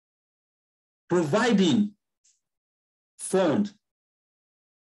providing funds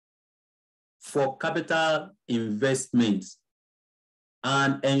for capital investments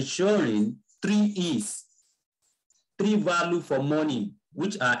and ensuring 3 E's, 3 value for money,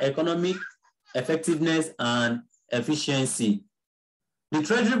 which are economic, effectiveness, and efficiency. The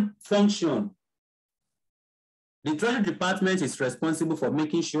treasury function, the treasury department is responsible for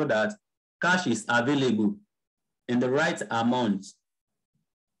making sure that cash is available in the right amount,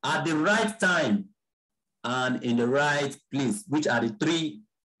 at the right time, and in the right place, which are the 3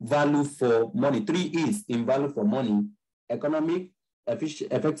 value for money, 3 E's in value for money: economic,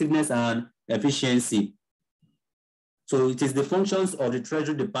 effectiveness, and efficiency. So it is the functions of the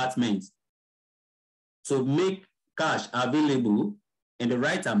treasury department to make cash available in the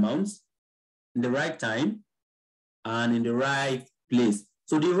right amount, in the right time, and in the right place.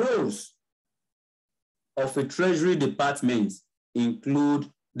 So the roles of a treasury department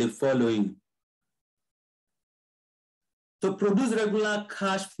include the following: to produce regular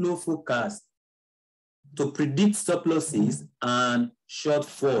cash flow forecasts, to predict surpluses and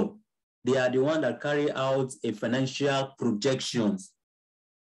shortfall. They are the ones that carry out a financial projections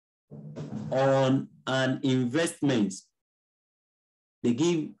on an investment. They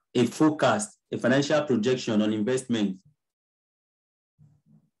give a forecast, a financial projection on investment,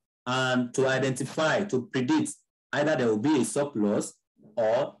 and to identify, to predict either there will be a surplus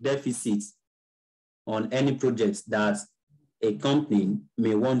or deficit on any projects that a company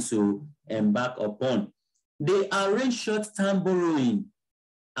may want to embark upon. They arrange short-term borrowing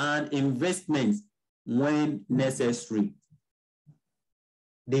and investments when necessary.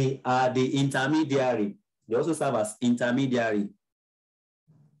 They are the intermediary. They also serve as intermediary,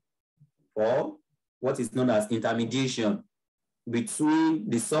 or what is known as intermediation, between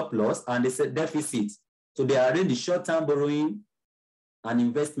the surplus and the deficit. So they arrange the short-term borrowing and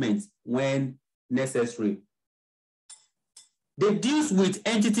investments when necessary. They deal with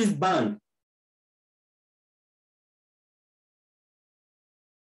entities bank.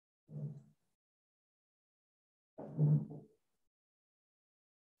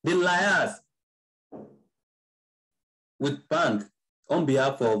 They liaise with bank on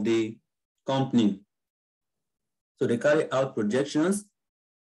behalf of the company. So they carry out projections,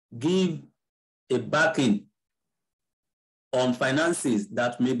 give a backing on finances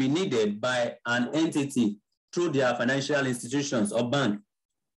that may be needed by an entity through their financial institutions or bank.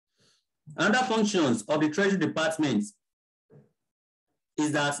 Other functions of the treasury department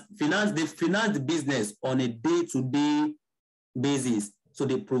is that they finance the business on a day-to-day basis. So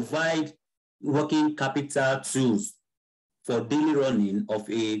they provide working capital tools for daily running of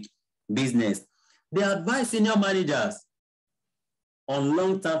a business. They advise senior managers on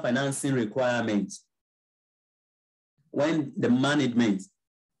long-term financing requirements. When the management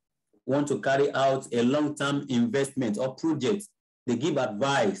want to carry out a long-term investment or project, they give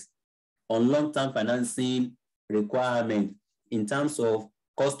advice on long-term financing requirement in terms of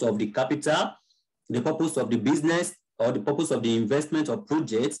cost of the capital, the purpose of the business or the purpose of the investment or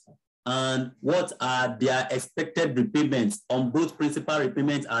projects, and what are their expected repayments on both principal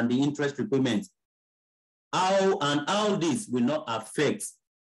repayments and the interest repayments. How this will not affect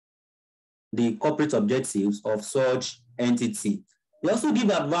the corporate objectives of such entity. They also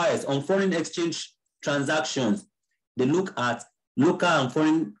give advice on foreign exchange transactions. They look at local and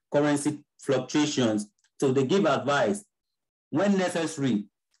foreign currency fluctuations. So they give advice. When necessary,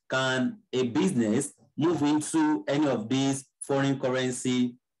 can a business move into any of these foreign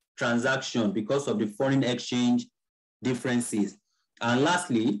currency transactions because of the foreign exchange differences? And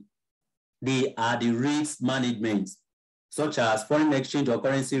lastly, they are the risk management, such as foreign exchange or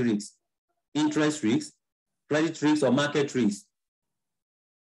currency risks, interest risks, credit risks, or market risks.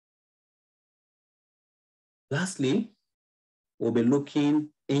 Lastly, we'll be looking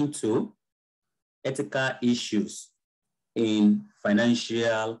into ethical issues in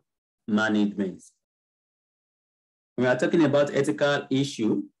financial management. When we are talking about ethical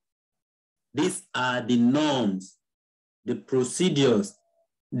issue, these are the norms, the procedures,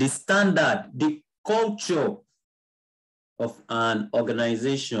 the standard, the culture of an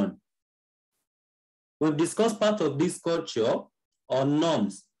organization. We've discussed part of this culture or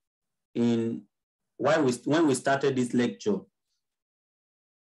norms when we started this lecture,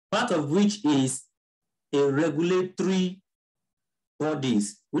 part of which is a regulatory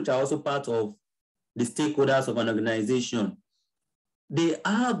bodies, which are also part of the stakeholders of an organization. They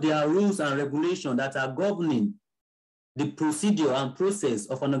have their rules and regulations that are governing the procedure and process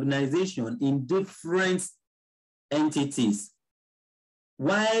of an organization in different entities.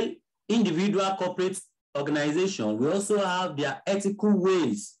 While individual corporate organizations will also have their ethical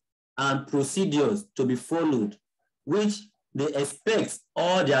ways and procedures to be followed, which they expect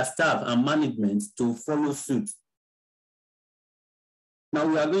all their staff and management to follow suit. Now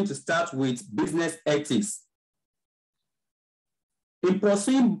we are going to start with business ethics. In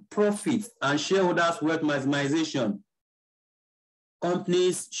pursuing profit and shareholders' wealth maximization,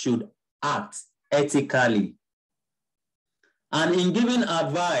 companies should act ethically. And in giving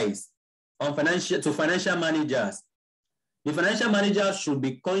advice on to financial managers, the financial managers should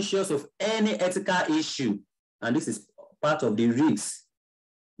be conscious of any ethical issue. And this is part of the risks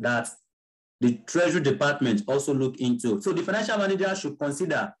that the Treasury Department also look into. So the financial manager should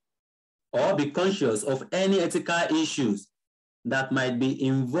consider or be conscious of any ethical issues that might be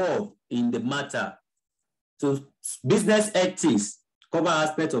involved in the matter. So business ethics cover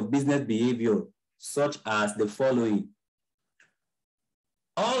aspects of business behavior, such as the following.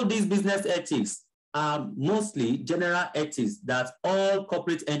 All these business ethics are mostly general ethics that all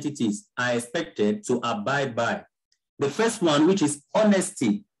corporate entities are expected to abide by. The first one, which is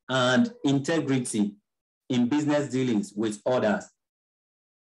honesty and integrity in business dealings with others.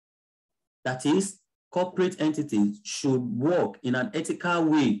 That is, corporate entities should work in an ethical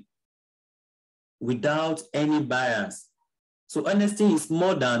way without any bias. So honesty is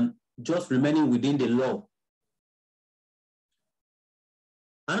more than just remaining within the law.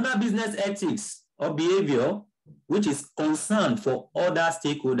 Another business ethics or behavior, which is concern for other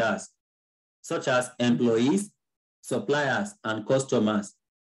stakeholders, such as employees, suppliers, and customers.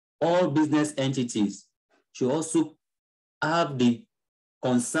 All business entities should also have the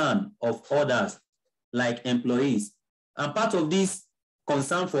concern of others, like employees. And part of this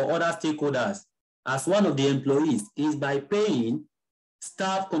concern for other stakeholders, as one of the employees, is by paying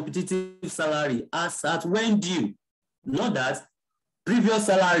staff competitive salary as at when due. Not that previous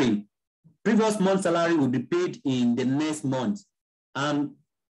month's salary will be paid in the next month. And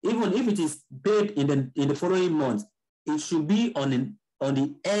even if it is paid in the following month, it should be on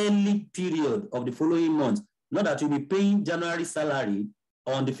the early period of the following month. Not that you'll be paying January salary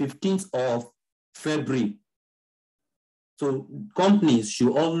on the 15th of February. So companies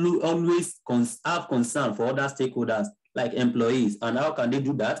should always have concern for other stakeholders, like employees. And how can they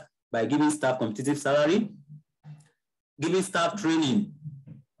do that? By giving staff competitive salary, giving staff training,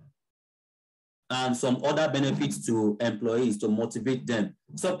 and some other benefits to employees to motivate them.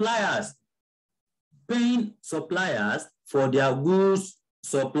 Suppliers, paying suppliers for their goods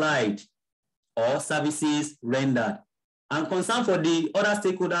supplied or services rendered. And concern for the other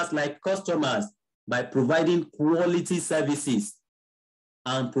stakeholders like customers by providing quality services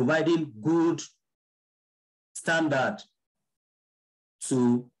and providing good standard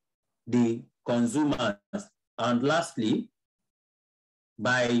to the consumers. And lastly,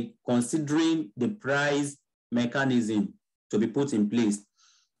 by considering the price mechanism to be put in place.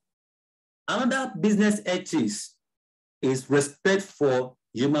 Another business ethics is respect for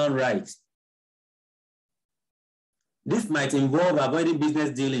human rights. This might involve avoiding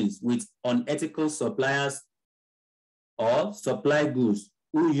business dealings with unethical suppliers or supply goods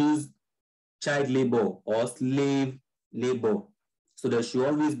who use child labor or slave labor. So there should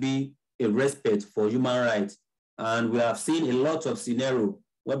always be a respect for human rights. And we have seen a lot of scenarios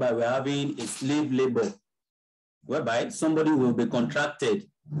whereby we're having a slave labor, whereby somebody will be contracted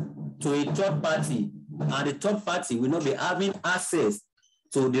to a third party, and the third party will not be having access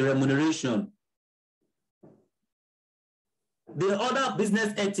to the remuneration. The other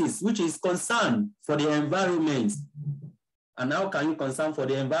business ethics, which is concern for the environment. And how can you concern for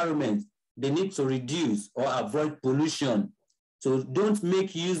the environment? They need to reduce or avoid pollution. So don't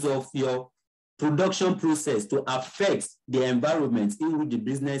make use of your production process to affect the environment in which the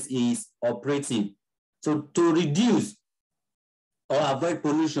business is operating. So to reduce or avoid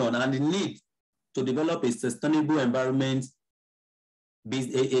pollution and the need to develop a sustainable environment,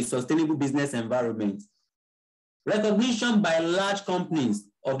 a sustainable business environment. Recognition by large companies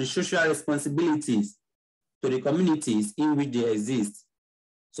of the social responsibilities to the communities in which they exist.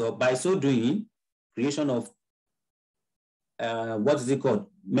 So by so doing, creation of what is it called?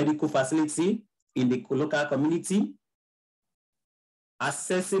 Medical facility in the local community,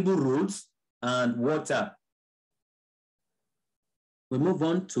 accessible roads and water. We move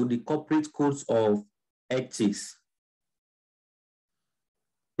on to the corporate codes of ethics.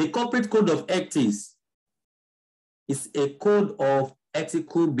 The corporate code of ethics is a code of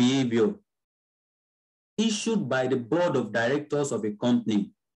ethical behavior issued by the board of directors of a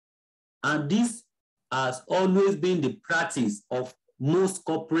company. And this has always been the practice of most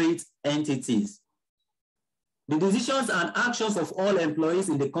corporate entities. The decisions and actions of all employees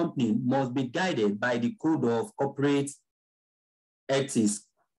in the company must be guided by the code of corporate ethics.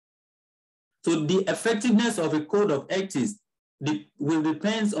 So the effectiveness of a code of ethics will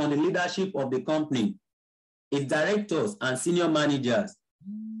depend on the leadership of the company, its directors and senior managers.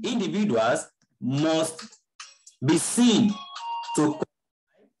 Individuals must be seen to comply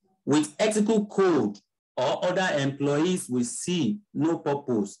with ethical code, or other employees will see no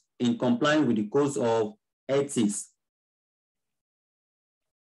purpose in complying with the codes of ethics.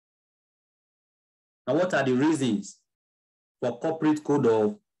 And what are the reasons for corporate code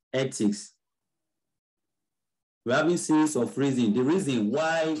of ethics? We're having series of reasons. The reason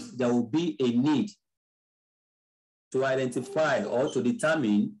why there will be a need to identify or to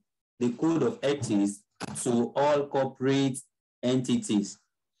determine the code of ethics to all corporate entities.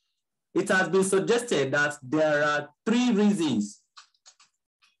 It has been suggested that there are 3 reasons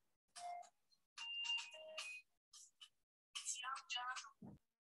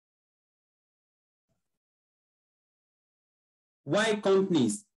why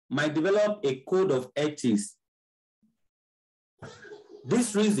companies might develop a code of ethics.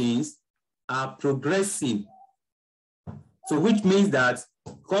 These reasons are progressive. So which means that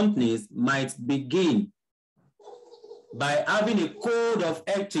companies might begin by having a code of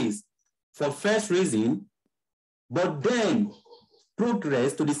ethics for first reason, but then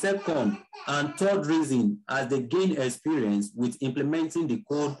progress to the second and third reason as they gain experience with implementing the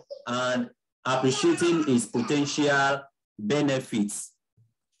code and appreciating its potential benefits.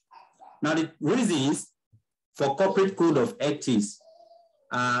 Now, the reasons for corporate code of ethics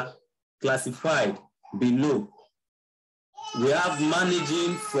are classified below. We have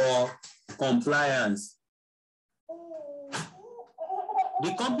managing for compliance.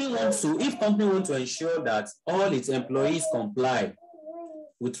 The company wants to, if company wants to ensure that all its employees comply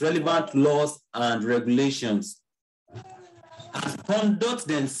with relevant laws and regulations and conduct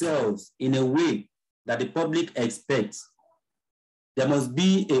themselves in a way that the public expects, there must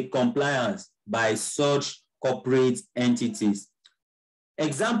be a compliance by such corporate entities.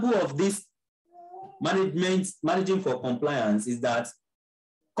 Example of this managing for compliance is that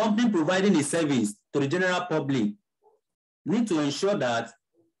company providing a service to the general public need to ensure that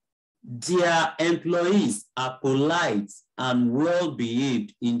their employees are polite and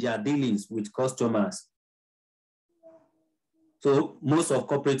well-behaved in their dealings with customers. So most of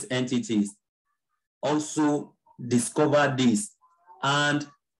corporate entities also discover this and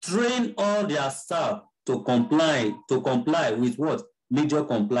train all their staff to comply with what? Major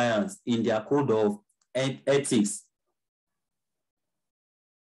compliance in their code of ethics.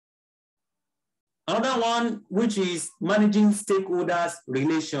 Another one, which is managing stakeholders'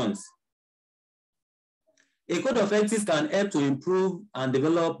 relations. A code of ethics can help to improve and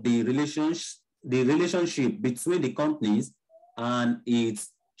develop the relationship between the companies and its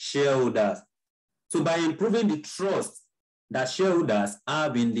shareholders. So by improving the trust that shareholders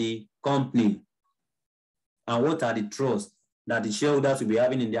have in the company, and what are the trusts that the shareholders will be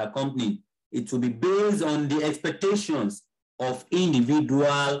having in their company? It will be based on the expectations of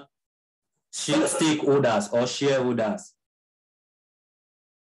individual stakeholders or shareholders.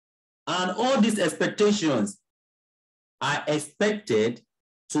 And all these expectations are expected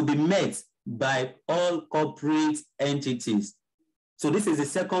to be met by all corporate entities. So this is the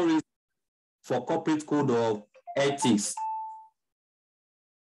second reason for corporate code of ethics.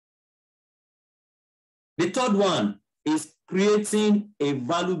 The third one is creating a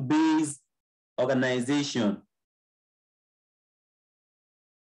value-based organization.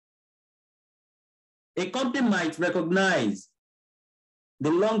 A company might recognize the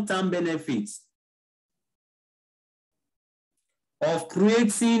long-term benefits of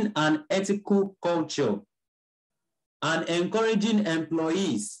creating an ethical culture and encouraging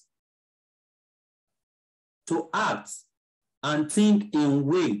employees to act and think in a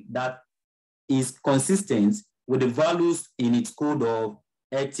way that is consistent with the values in its code of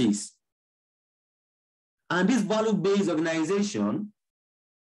ethics. And this value-based organization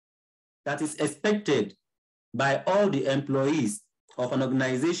that is expected by all the employees of an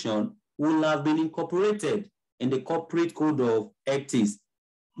organization will have been incorporated in the corporate code of ethics.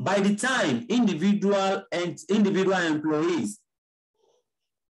 By the time individual employees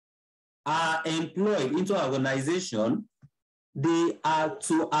are employed into an organization, they are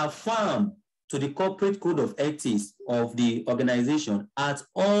to affirm to the corporate code of ethics of the organization at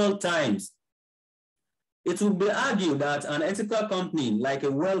all times. It will be argued that an ethical company, like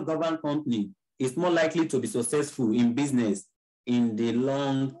a well-governed company, is more likely to be successful in business in the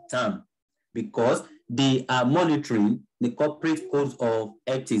long term because they are monitoring the corporate code of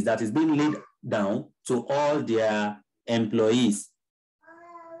ethics that is being laid down to all their employees.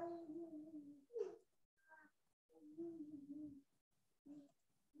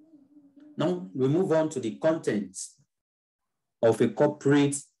 Now we move on to the contents of a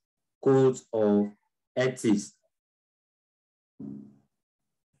corporate code of ethics.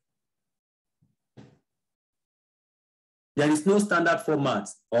 There is no standard format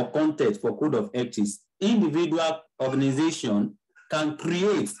or content for code of ethics. Individual organization can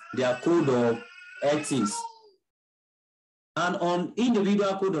create their code of ethics. And on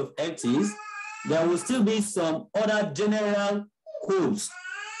individual code of ethics, there will still be some other general codes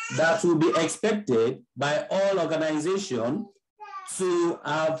that will be expected by all organizations to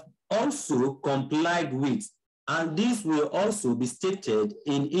have also complied with. And this will also be stated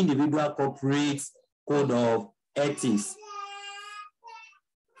in individual corporate code of ethics.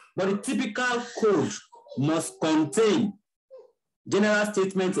 But the typical code must contain general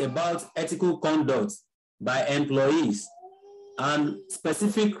statements about ethical conduct by employees and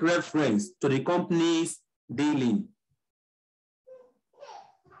specific reference to the company's dealing.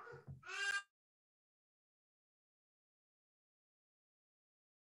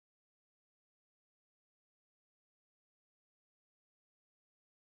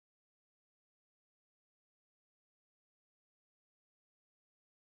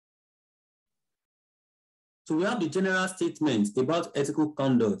 So we have the general statements about ethical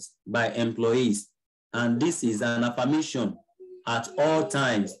conduct by employees, and this is an affirmation at all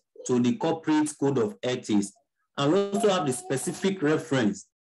times to the corporate code of ethics. And we also have the specific reference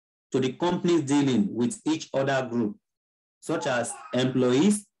to the companies dealing with each other group, such as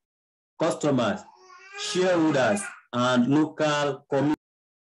employees, customers, shareholders, and local communities.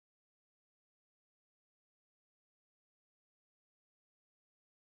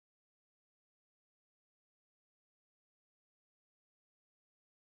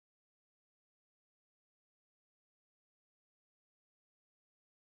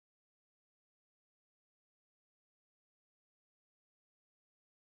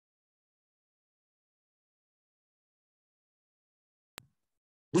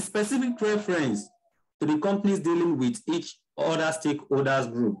 The specific reference to the companies dealing with each other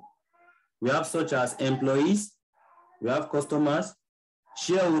stakeholders group. We have such as employees, we have customers,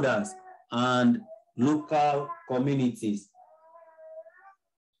 shareholders, and local communities.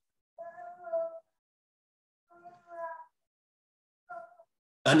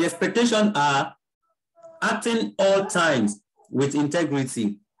 And the expectations are acting all times with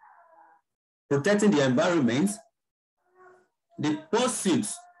integrity, protecting the environment, the pursuit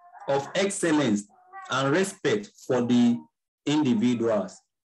of excellence, and respect for the individuals.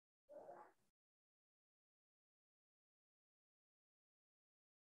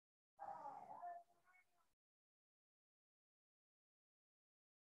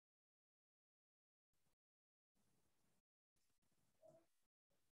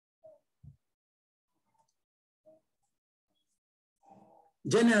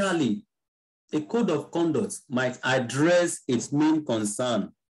 Generally, a code of conduct might address its main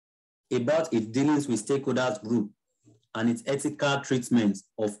concern about its dealings with stakeholders group and its ethical treatment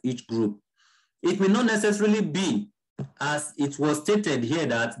of each group. It may not necessarily be, as it was stated here,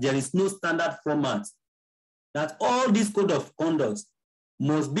 that there is no standard format, that all these code of conduct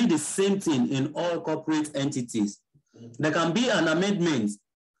must be the same thing in all corporate entities. There can be an amendment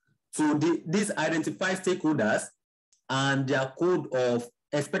to these identified stakeholders and their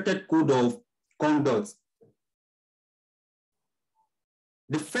expected code of conduct.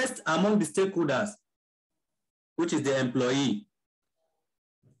 The first among the stakeholders, which is the employee,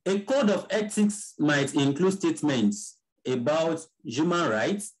 A code of ethics might include statements about human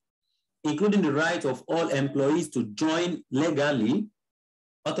rights, including the right of all employees to join legally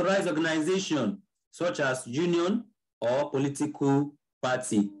authorized organizations such as union or political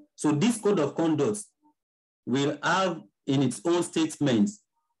party. So this code of conduct will have in its own statements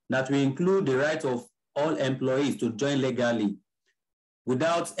that will include the right of all employees to join legally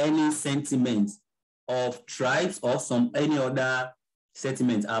without any sentiment of tribes or any other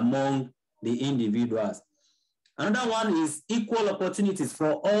sentiment among the individuals. Another one is equal opportunities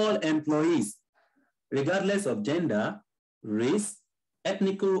for all employees, regardless of gender, race,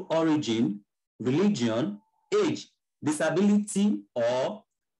 ethnic origin, religion, age, disability, or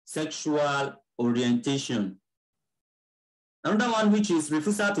sexual orientation. Another one, which is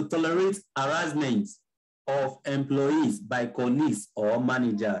refusal to tolerate harassment of employees by colleagues or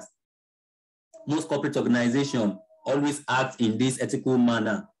managers. Most corporate organizations always act in this ethical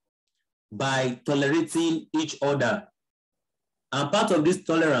manner by tolerating each other. And part of this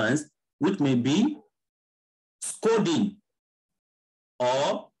tolerance, which may be scolding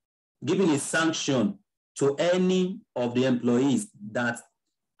or giving a sanction to any of the employees that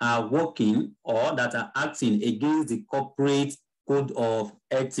are working or that are acting against the corporate code of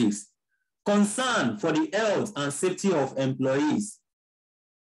ethics. Concern for the health and safety of employees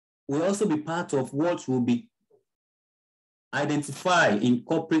will also be part of what will be identified in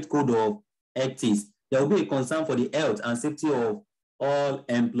corporate code of ethics. There will be a concern for the health and safety of all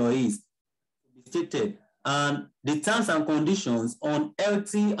employees stated, and the terms and conditions on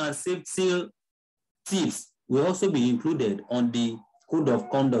healthy and safety tips will also be included on the code of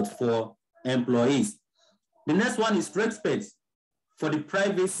conduct for employees. The next one is respect for the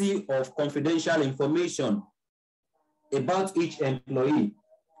privacy of confidential information about each employee.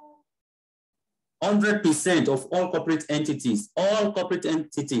 100% of all corporate entities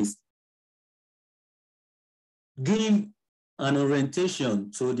give an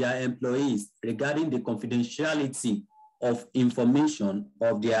orientation to their employees regarding the confidentiality of information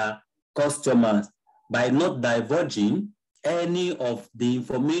of their customers by not divulging any of the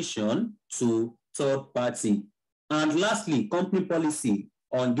information to third party. And lastly, company policy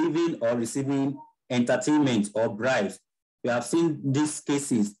on giving or receiving entertainment or bribes. We have seen these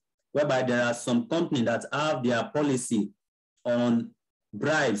cases whereby there are some companies that have their policy on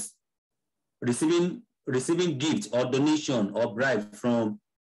bribes, receiving gifts or donation or bribes from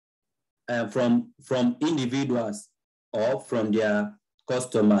individuals or from their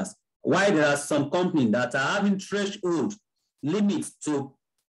customers. While there are some companies that are having threshold limits to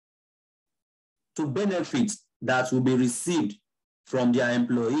benefits that will be received from their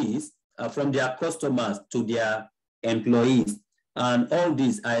employees, from their customers to their employees. And all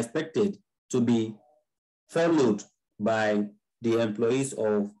these are expected to be followed by the employees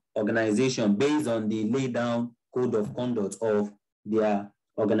of organization based on the laid down code of conduct of their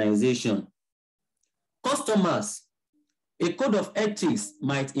organization. Customers. A code of ethics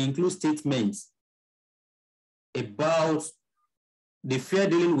might include statements about the fair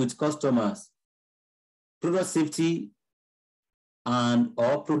dealing with customers, product safety and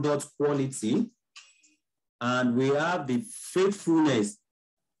or product quality, and we have the faithfulness,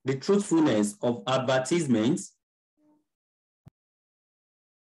 the truthfulness of advertisements,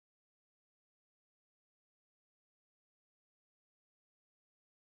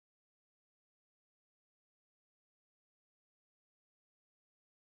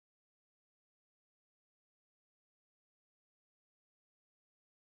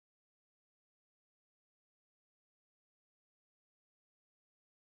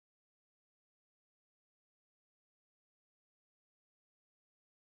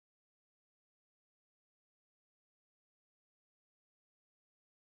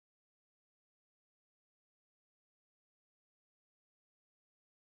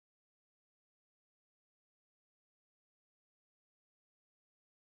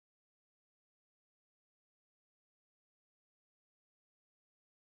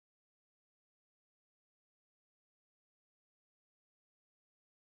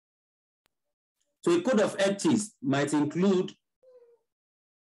 so a code of ethics might include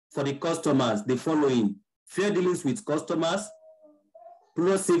for the customers the following: fair dealings with customers,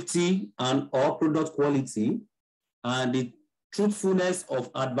 product safety and or product quality, and the truthfulness of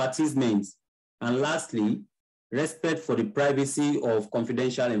advertisements. And lastly, respect for the privacy of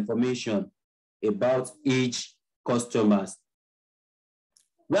confidential information about each customers.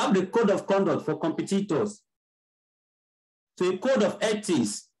 We have the code of conduct for competitors. So a code of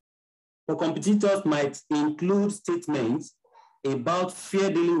ethics for competitors might include statements about fair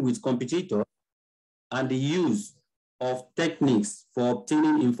dealing with competitors and the use of techniques for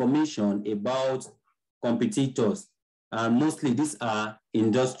obtaining information about competitors. And mostly these are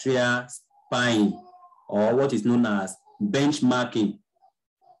industrial spying, or what is known as benchmarking.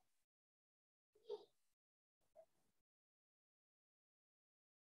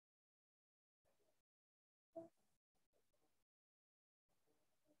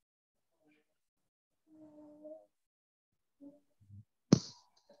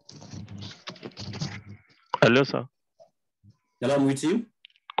 Hello, sir. Hello, I'm with you.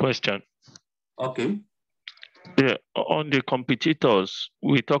 Question. Okay. Yeah, on the competitors,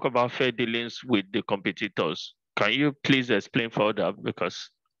 we talk about fair dealings with the competitors. Can you please explain further, because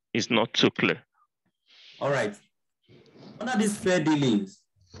it's not too clear? All right. Under these fair dealings,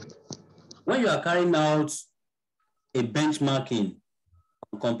 when you are carrying out a benchmarking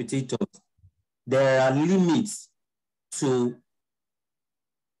on competitors, there are limits to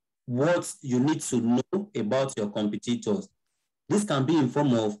what you need to know about your competitors. This can be in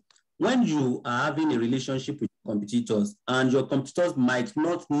form of when you are having a relationship with competitors and your competitors might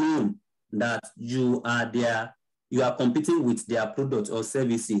not know that you are competing with their products or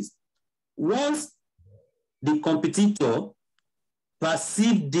services. Once the competitor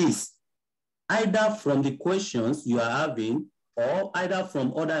perceive this, either from the questions you are having or either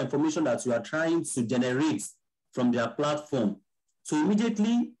from other information that you are trying to generate from their platform, so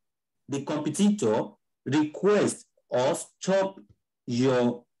immediately the competitor requests or stop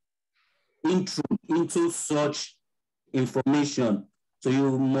your intro into such information. So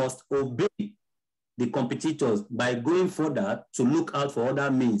you must obey the competitors by going further to look out for other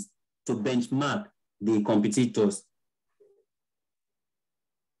means to benchmark the competitors.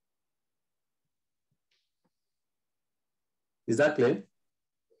 Is that clear?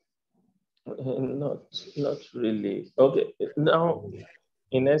 Not really. Okay. Now,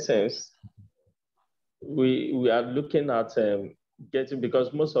 in essence, we are looking at getting,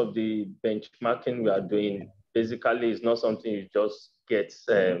 because most of the benchmarking we are doing basically is not something you just get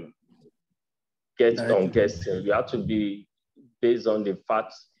on guessing. You have to be based on the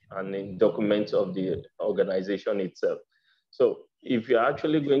facts and the documents of the organization itself. So if you're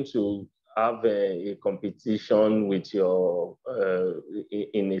actually going to have a competition with your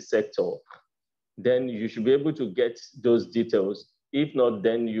in a sector, then you should be able to get those details. If not,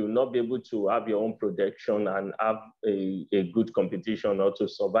 then you'll not be able to have your own production and have a good competition or to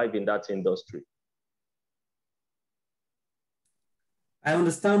survive in that industry. I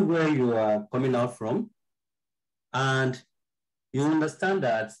understand where you are coming out from, and you understand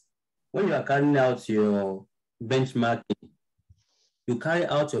that when you are carrying out your benchmarking, you carry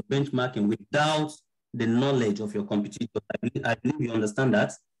out your benchmarking without the knowledge of your competitor. I believe you understand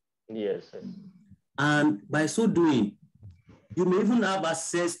that. Yes. And by so doing, you may even have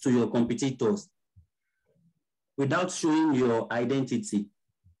access to your competitors without showing your identity.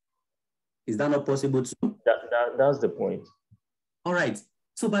 Is that not possible too? That's the point. All right.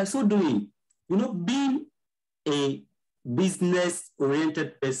 So by so doing, being a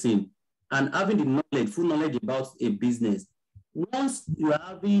business-oriented person and having the knowledge, full knowledge about a business, once you are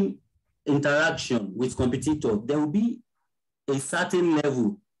having interaction with competitors, there will be a certain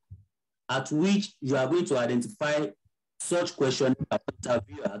level at which you are going to identify such questionnaire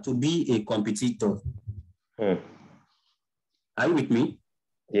interviewer to be a competitor. Are you with me?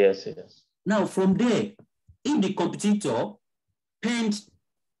 Yes. Now, from there, if the competitor penned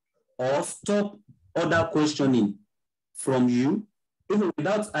or stop other questioning from you, even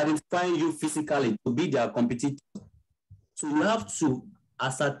without identifying you physically to be their competitor, so you have to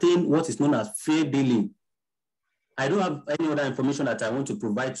ascertain what is known as fair dealing. I don't have any other information that I want to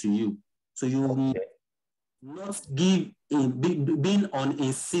provide to you. So you will not being on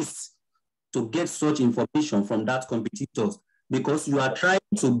insist to get such information from that competitors, because you are trying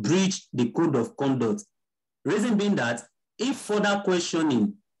to breach the code of conduct. Reason being that if further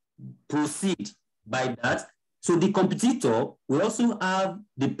questioning proceed by that, so the competitor will also have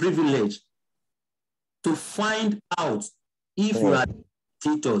the privilege to find out if you are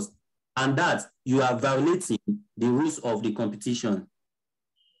competitors and that you are violating the rules of the competition.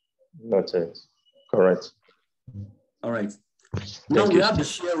 Noted. Correct. All right. Now we have the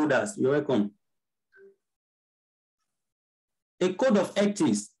shareholders. You're welcome. A code of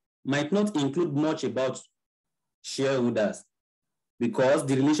ethics might not include much about shareholders, because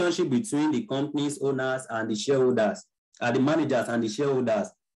the relationship between the company's owners and the shareholders, the managers and the shareholders,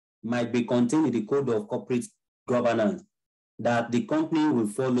 might be contained in the code of corporate governance that the company will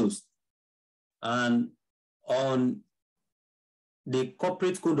follow. And on the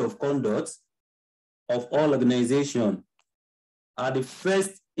corporate code of conduct of all organizations, are the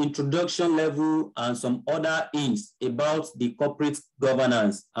first introduction level and some other hints about the corporate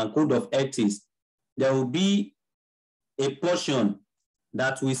governance and code of ethics. There will be a portion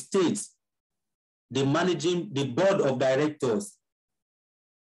that will state the board of directors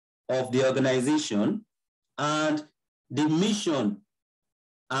of the organization and the mission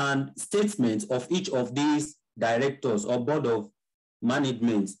and statements of each of these directors or board of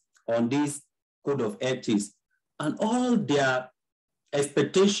management on this code of ethics. And all their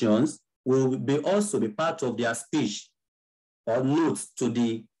expectations will also be part of their speech or notes to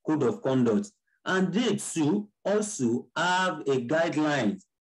the code of conduct. And they too also have a guideline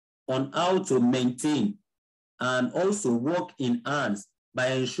on how to maintain and also work in hands by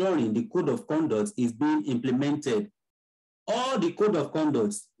ensuring the code of conduct is being implemented. All the code of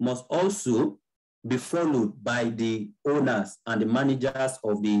conduct must also be followed by the owners and the managers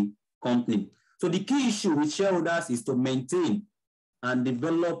of the company. So the key issue with shareholders is to maintain and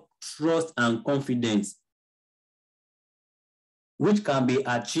develop trust and confidence, which can be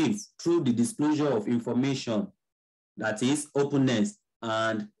achieved through the disclosure of information, that is openness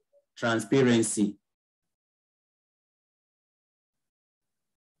and transparency.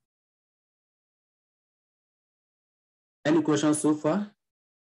 Any questions so far?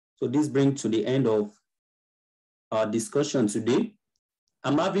 So this brings to the end of our discussion today.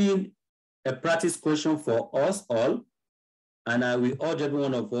 I'm having a practice question for us all, and I will urge every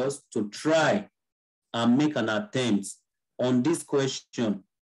one of us to try and make an attempt on this question.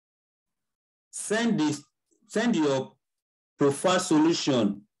 Send your preferred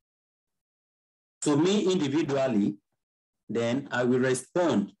solution to me individually, then I will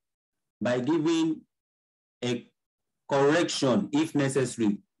respond by giving a correction if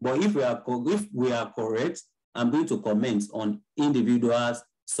necessary. But if we are correct, I'm going to comment on individuals'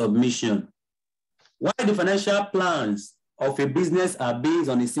 submission. Why the financial plans of a business are based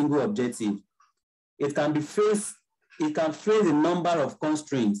on a single objective? It can face a number of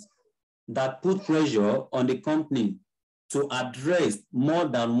constraints that put pressure on the company to address more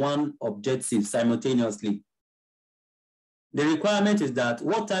than one objective simultaneously. The requirement is that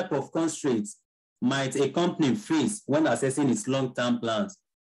what type of constraints might a company face when assessing its long-term plans?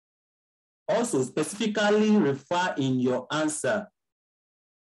 Also, specifically refer in your answer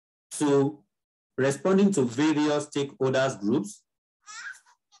to responding to various stakeholders groups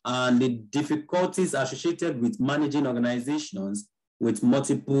and the difficulties associated with managing organizations with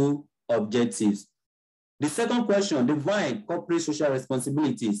multiple objectives. The second question, define corporate social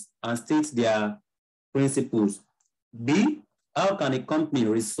responsibilities and state their principles. B, how can a company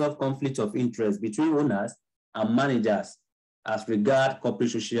resolve conflict of interest between owners and managers as regard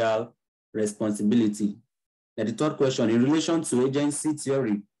corporate social responsibility? And the third question, in relation to agency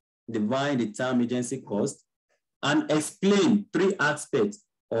theory, define the term agency cost and explain 3 aspects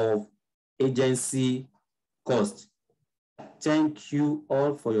of agency cost. Thank you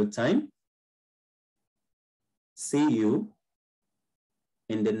all for your time. See you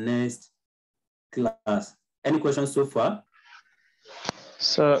in the next class. Any questions so far?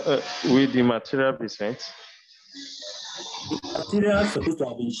 So will the material be sent? The material is supposed to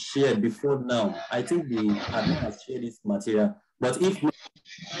have been shared before now. I think the admin has shared this material, but if not,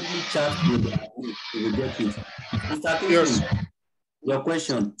 kindly chat with the admin, we will get it. Mr. Kingsley, yes. Your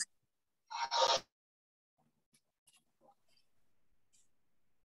question.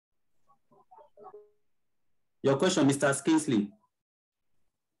 Your question, Mr. Kingsley.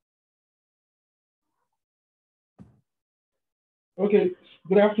 Okay,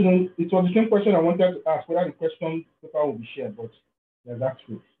 good afternoon. It was the same question I wanted to ask, whether the question paper will be shared, but yeah, that's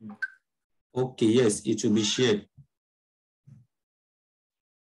true. Okay, yes, it will be shared.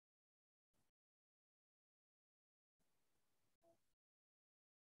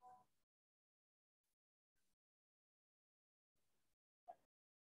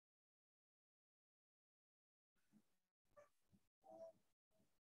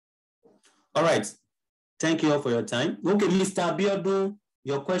 All right. Thank you all for your time. Okay, Mr. Abiodun,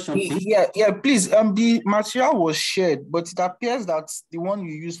 your question, please. Yeah, please. The material was shared, but it appears that the one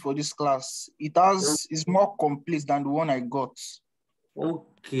you used for this class, is more complete than the one I got.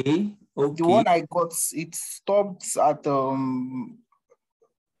 Okay. The one I got, it stopped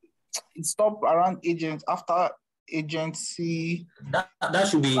around agent after agency. That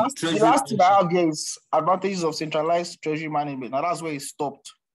should be the last thing I have here is advantages of centralized treasury management. Now that's where it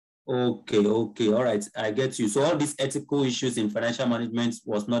stopped. Okay, all right, I get you. So all these ethical issues in financial management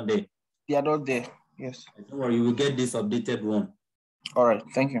was not there? They are not there, yes. Don't worry, you will get this updated one. All right,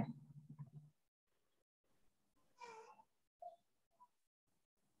 thank you.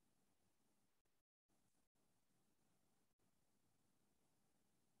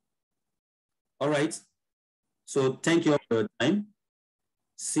 All right. So thank you all for your time.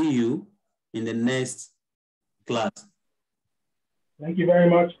 See you in the next class. Thank you very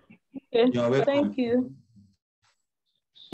much. Okay. You're welcome. Thank you.